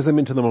brings them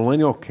into the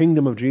millennial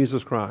kingdom of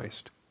Jesus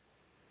Christ,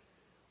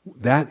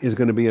 that is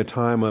going to be a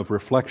time of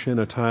reflection,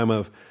 a time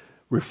of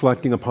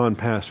reflecting upon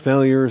past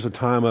failures, a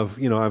time of,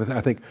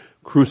 I think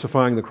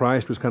crucifying the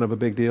Christ was kind of a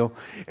big deal.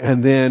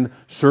 And then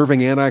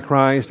serving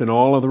Antichrist and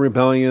all of the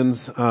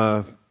rebellions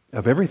of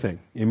everything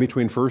in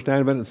between first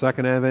advent and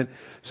second advent.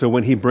 So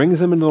when He brings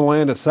them into the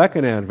land at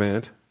second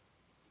advent,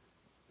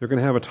 they're going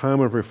to have a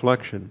time of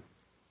reflection.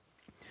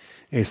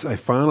 A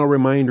final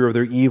reminder of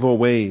their evil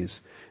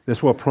ways.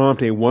 This will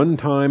prompt a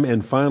one-time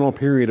and final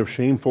period of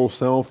shameful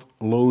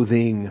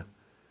self-loathing.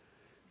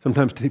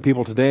 Sometimes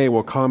people today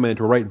will comment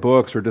or write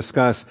books or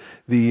discuss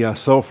the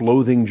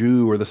self-loathing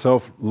Jew or the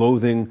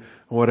self-loathing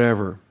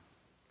whatever.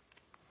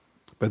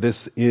 But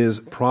this is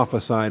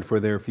prophesied for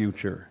their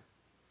future.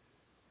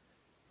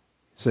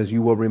 It says,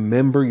 you will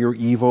remember your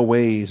evil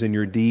ways and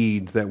your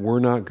deeds that were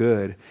not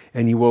good,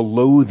 and you will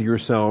loathe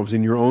yourselves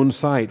in your own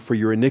sight for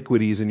your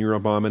iniquities and your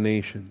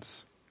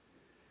abominations.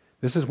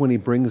 This is when He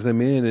brings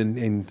them in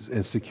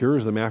and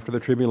secures them after the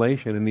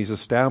tribulation, and He's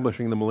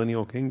establishing the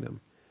millennial kingdom.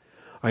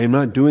 I am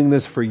not doing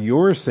this for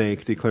your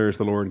sake, declares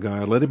the Lord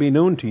God. Let it be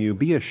known to you.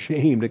 Be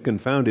ashamed and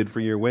confounded for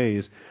your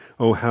ways,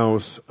 O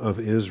house of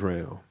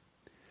Israel.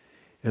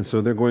 And so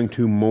they're going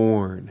to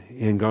mourn,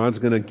 and God's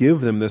going to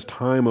give them this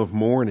time of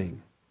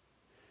mourning.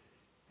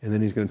 And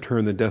then he's going to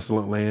turn the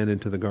desolate land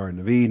into the Garden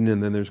of Eden,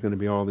 and then there's going to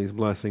be all these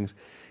blessings,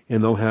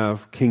 and they'll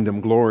have kingdom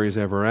glories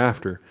ever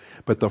after.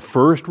 But the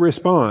first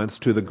response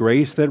to the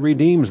grace that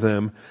redeems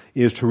them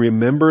is to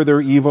remember their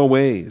evil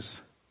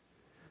ways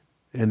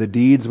and the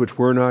deeds which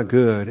were not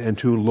good, and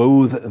to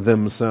loathe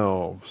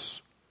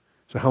themselves.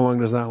 So how long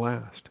does that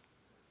last?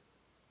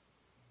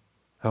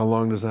 How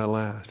long does that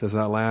last? Does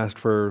that last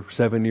for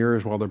 7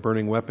 years while they're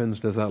burning weapons?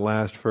 Does that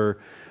last for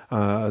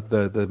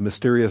the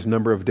mysterious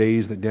number of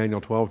days that Daniel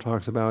 12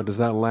 talks about? Does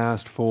that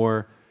last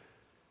for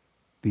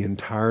the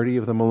entirety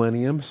of the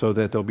millennium so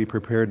that they'll be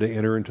prepared to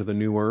enter into the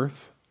new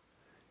earth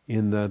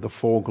in the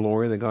full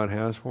glory that God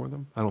has for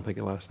them? I don't think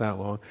it lasts that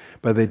long.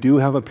 But they do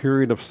have a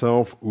period of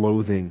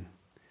self-loathing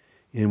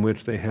in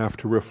which they have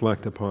to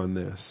reflect upon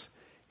this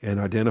and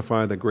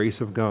identify the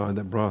grace of God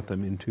that brought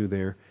them into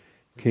their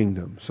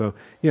kingdom. So,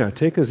 yeah,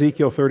 take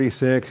Ezekiel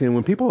 36, and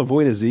when people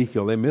avoid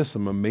Ezekiel, they miss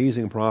some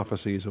amazing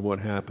prophecies of what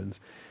happens.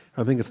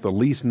 I think it's the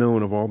least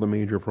known of all the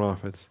major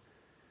prophets.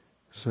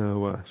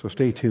 So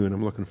stay tuned.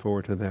 I'm looking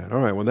forward to that. All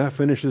right, well, that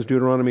finishes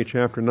Deuteronomy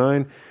chapter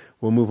 9.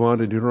 We'll move on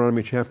to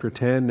Deuteronomy chapter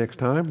 10 next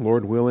time,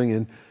 Lord willing,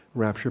 and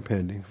rapture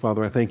pending.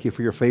 Father, I thank you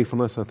for your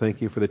faithfulness. I thank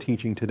you for the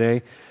teaching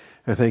today.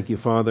 I thank you,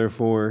 Father,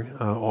 for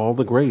all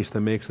the grace that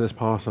makes this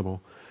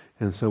possible.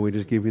 And so we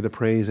just give you the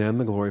praise and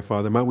the glory,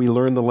 Father. Might we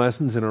learn the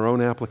lessons in our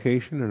own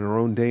application, in our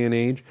own day and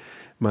age.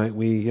 Might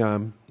we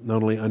not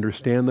only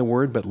understand the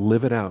Word, but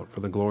live it out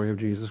for the glory of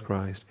Jesus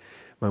Christ.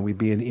 Might we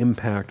be an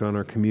impact on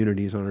our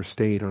communities, on our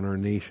state, on our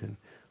nation.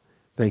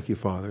 Thank you,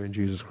 Father. In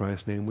Jesus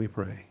Christ's name we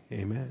pray.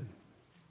 Amen.